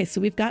 Okay,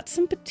 so we've got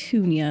some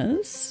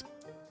petunias.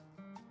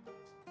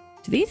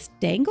 Do these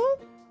dangle?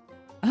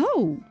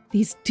 Oh,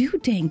 these do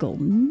dangle.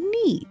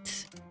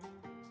 Neat.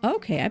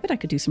 Okay, I bet I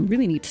could do some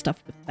really neat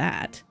stuff with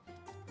that.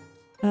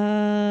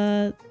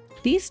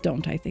 These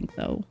don't, I think,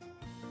 though.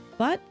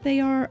 But they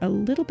are a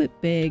little bit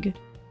big.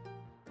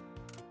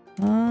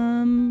 But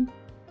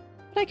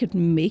I could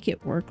make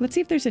it work. Let's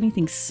see if there's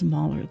anything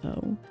smaller,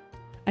 though.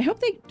 I hope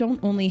they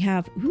don't only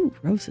have... Ooh,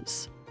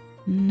 roses.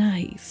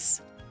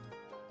 Nice.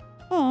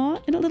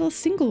 Aw, and a little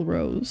single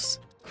rose.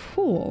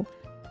 Cool.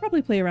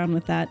 Probably play around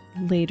with that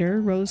later.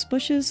 Rose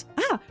bushes.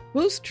 Ah,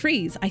 rose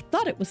trees. I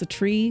thought it was a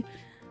tree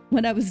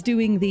when I was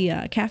doing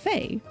the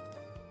cafe.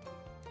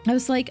 I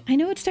was like, I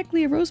know it's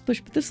technically a rose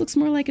bush, but this looks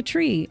more like a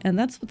tree. And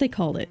that's what they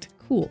called it.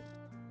 Cool.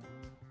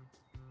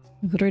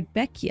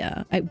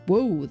 Rudbeckia.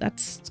 Whoa,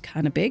 that's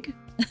kind of big.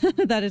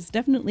 That is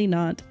definitely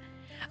not...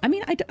 I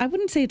mean, I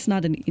wouldn't say it's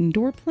not an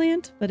indoor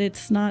plant, but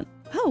it's not...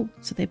 Oh,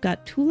 so they've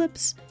got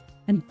tulips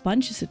and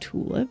bunches of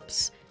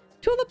tulips.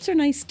 Tulips are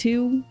nice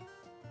too.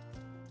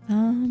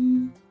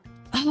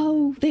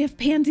 Oh, they have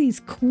pansies.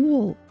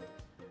 Cool.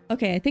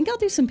 Okay, I think I'll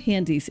do some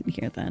pansies in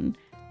here then.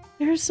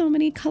 There are so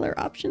many color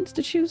options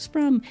to choose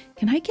from.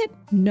 Can I get...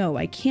 No,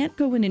 I can't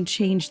go in and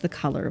change the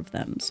color of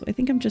them. So I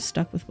think I'm just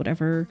stuck with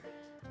whatever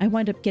I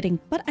wind up getting.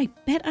 But I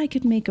bet I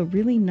could make a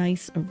really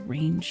nice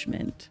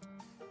arrangement.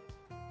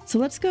 So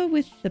let's go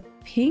with the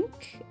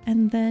pink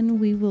and then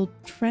we will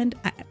trend...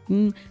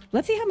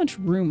 let's see how much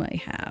room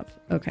I have.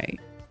 Okay.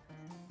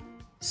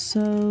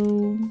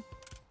 So...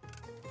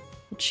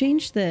 We'll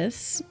change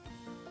this.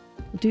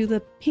 We'll do the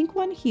pink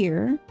one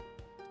here.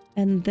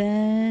 And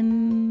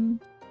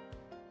then...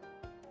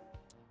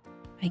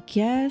 I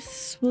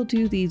guess we'll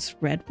do these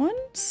red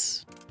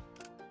ones.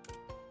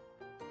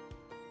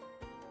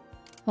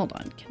 Hold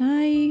on. Can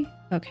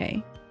I...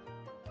 Okay.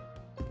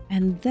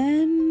 And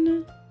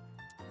then...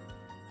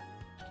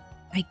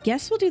 I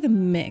guess we'll do the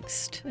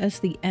mixed as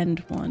the end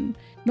one.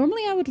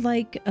 Normally I would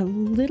like a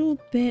little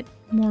bit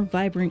more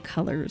vibrant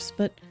colors,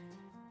 but...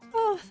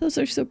 Oh, those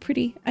are so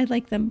pretty. I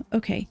like them.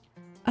 Okay.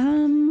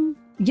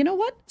 You know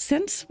what?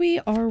 Since we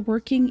are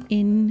working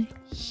in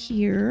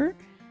here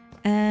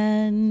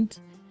and...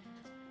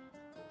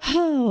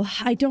 Oh,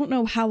 I don't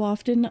know how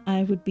often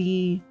I would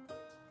be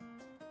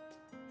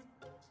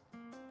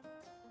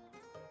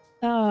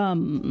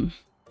Opening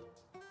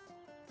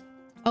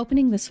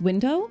this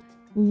window,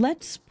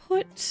 let's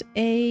put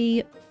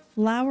a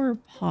flower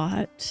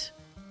pot.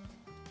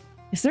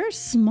 Is there a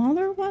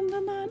smaller one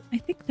than that? I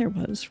think there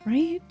was,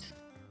 right?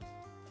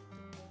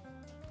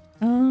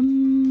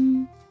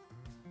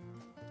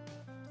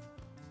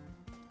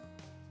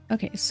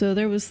 Okay, so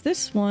there was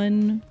this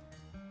one.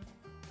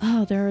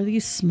 Oh, there are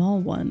these small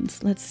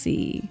ones. Let's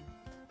see.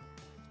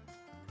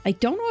 I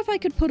don't know if I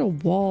could put a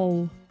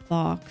wall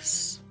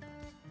box.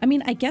 I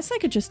mean, I guess I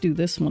could just do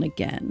this one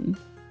again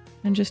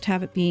and just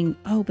have it being,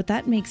 oh, but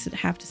that makes it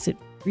have to sit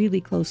really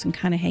close and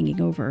kind of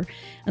hanging over.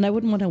 And I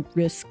wouldn't want to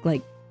risk,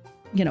 like,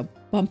 you know,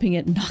 bumping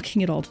it and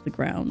knocking it all to the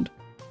ground.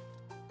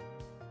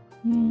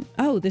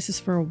 Oh, this is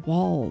for a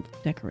wall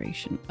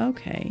decoration.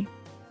 Okay.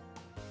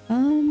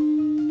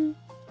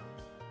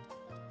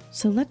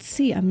 So let's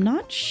see. I'm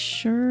not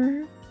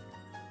sure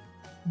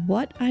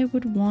what I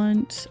would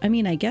want. I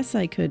mean, I guess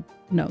I could.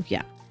 No,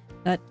 yeah.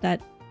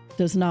 That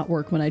does not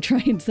work when I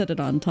try and set it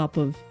on top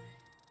of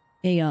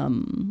a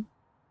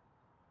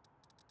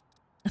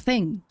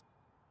thing.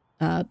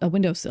 A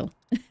windowsill.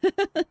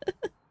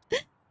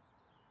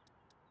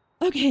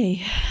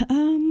 Okay.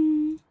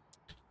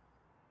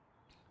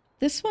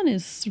 This one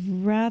is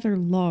rather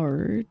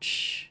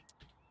large.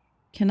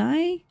 Can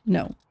I?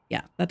 No.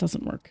 Yeah, that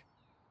doesn't work.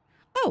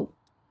 Oh,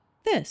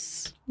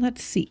 this.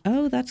 Let's see.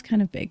 Oh, that's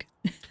kind of big.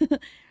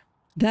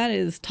 That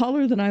is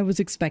taller than I was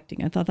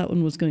expecting. I thought that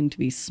one was going to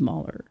be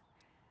smaller.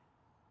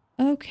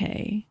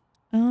 Okay.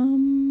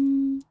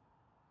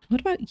 What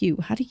about you?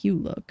 How do you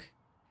look?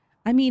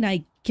 I mean,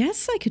 I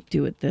guess I could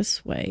do it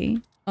this way.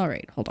 All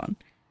right, hold on.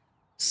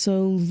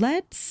 So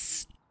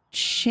let's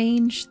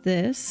change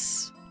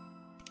this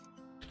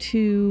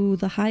to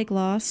the high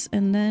gloss,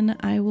 and then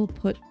I will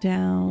put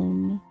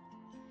down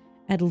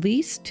at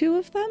least 2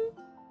 of them.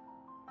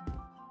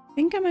 I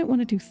think I might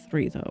want to do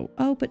 3 though.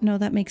 Oh, but no,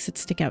 that makes it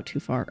stick out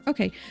too far.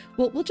 Okay,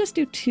 well, we'll just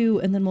do 2,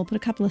 and then we'll put a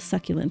couple of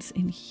succulents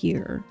in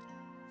here.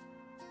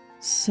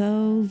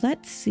 So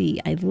let's see.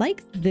 I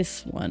like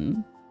this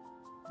one.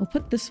 We'll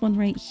put this one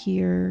right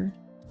here.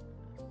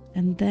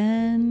 And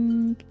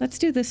then let's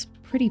do this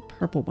pretty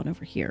purple one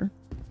over here.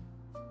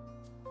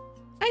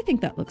 I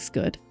think that looks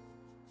good.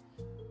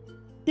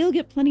 They'll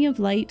get plenty of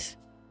light.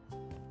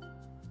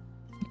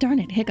 Darn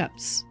it,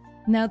 hiccups.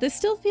 Now this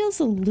still feels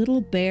a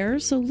little bare,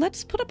 so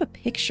let's put up a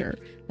picture.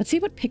 Let's see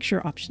what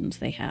picture options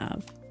they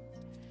have.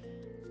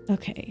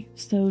 Okay,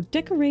 so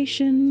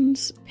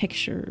decorations,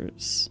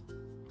 pictures.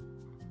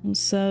 And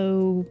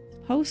so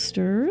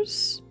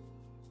posters,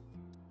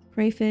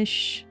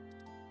 crayfish,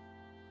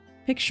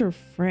 picture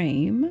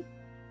frame.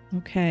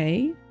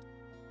 Okay.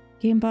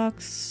 Game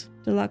box,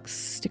 deluxe,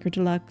 sticker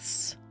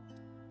deluxe.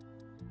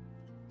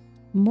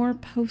 More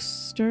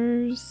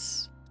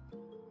posters.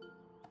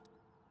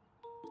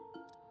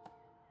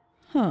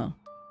 Huh.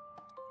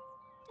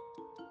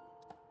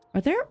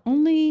 Are there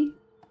only...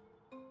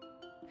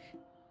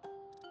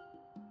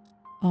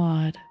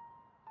 Odd.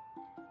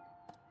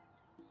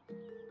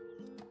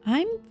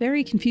 I'm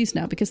very confused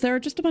now because there are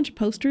just a bunch of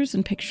posters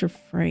and picture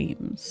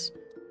frames.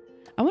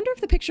 I wonder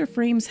if the picture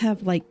frames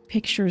have, like,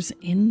 pictures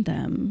in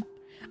them.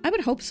 I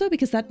would hope so,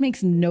 because that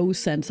makes no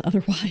sense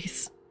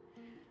otherwise.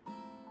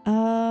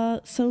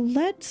 So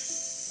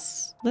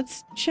let's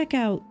check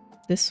out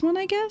this one,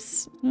 I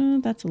guess.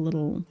 That's a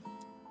little...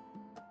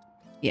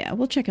 Yeah,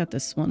 we'll check out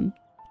this one.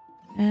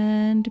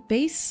 And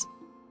base,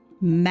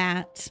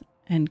 matte,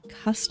 and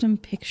custom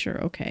picture.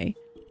 Okay.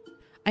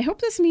 I hope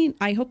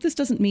this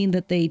doesn't mean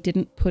that they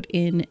didn't put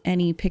in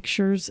any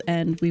pictures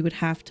and we would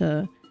have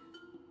to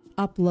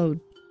upload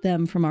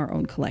them from our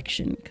own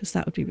collection, because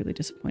that would be really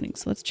disappointing.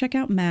 So let's check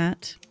out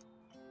matte.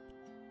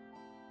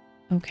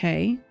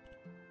 Okay.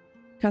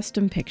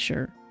 Custom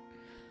picture.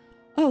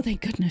 Oh,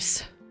 thank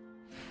goodness.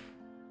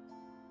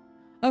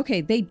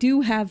 Okay, they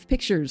do have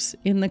pictures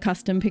in the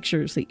custom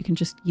pictures that you can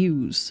just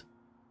use.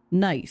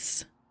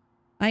 Nice.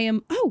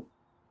 Oh!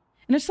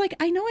 And it's like,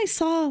 I know I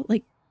saw,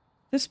 like,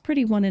 this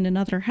pretty one in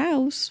another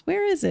house.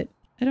 Where is it?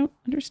 I don't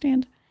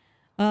understand.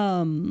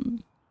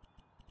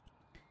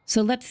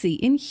 So let's see.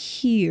 In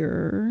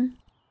here...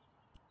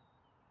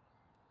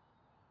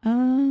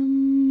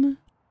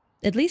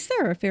 At least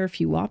there are a fair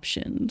few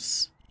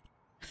options.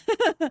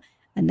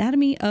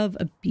 Anatomy of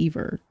a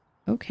beaver.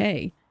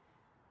 Okay.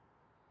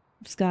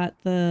 It's got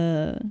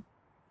the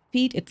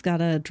feet. It's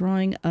got a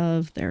drawing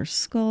of their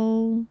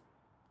skull.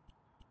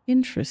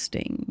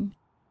 Interesting.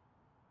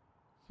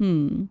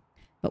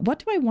 But what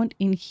do I want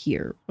in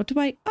here?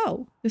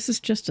 Oh, this is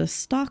just a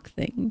stock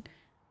thing.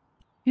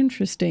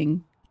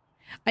 Interesting.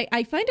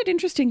 I find it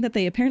interesting that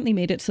they apparently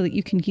made it so that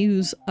you can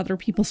use other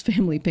people's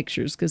family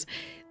pictures, because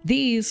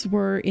these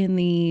were in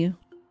the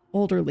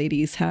older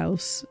lady's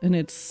house, and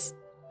it's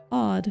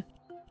odd.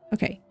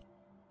 Okay.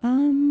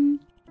 You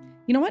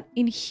know what?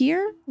 In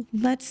here,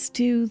 let's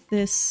do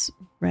this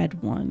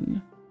red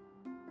one.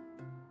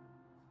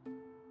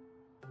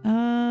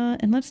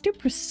 And let's do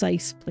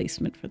precise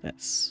placement for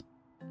this.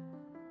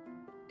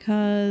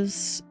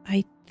 Because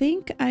I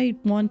think I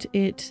want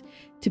it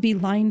to be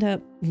lined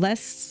up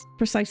less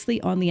precisely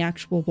on the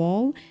actual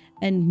wall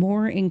and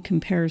more in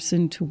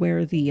comparison to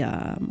where the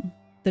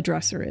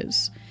dresser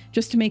is,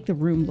 just to make the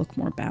room look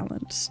more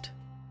balanced.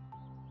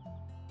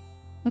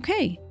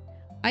 Okay,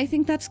 I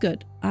think that's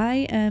good.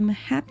 I am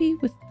happy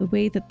with the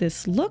way that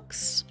this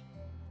looks.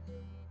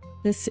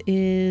 This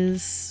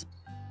is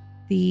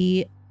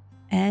the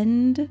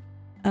end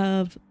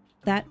of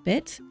that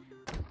bit.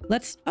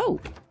 Let's,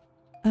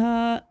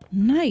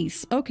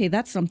 nice. Okay,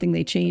 that's something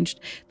they changed.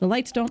 The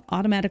lights don't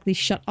automatically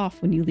shut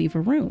off when you leave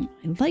a room.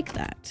 I like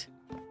that.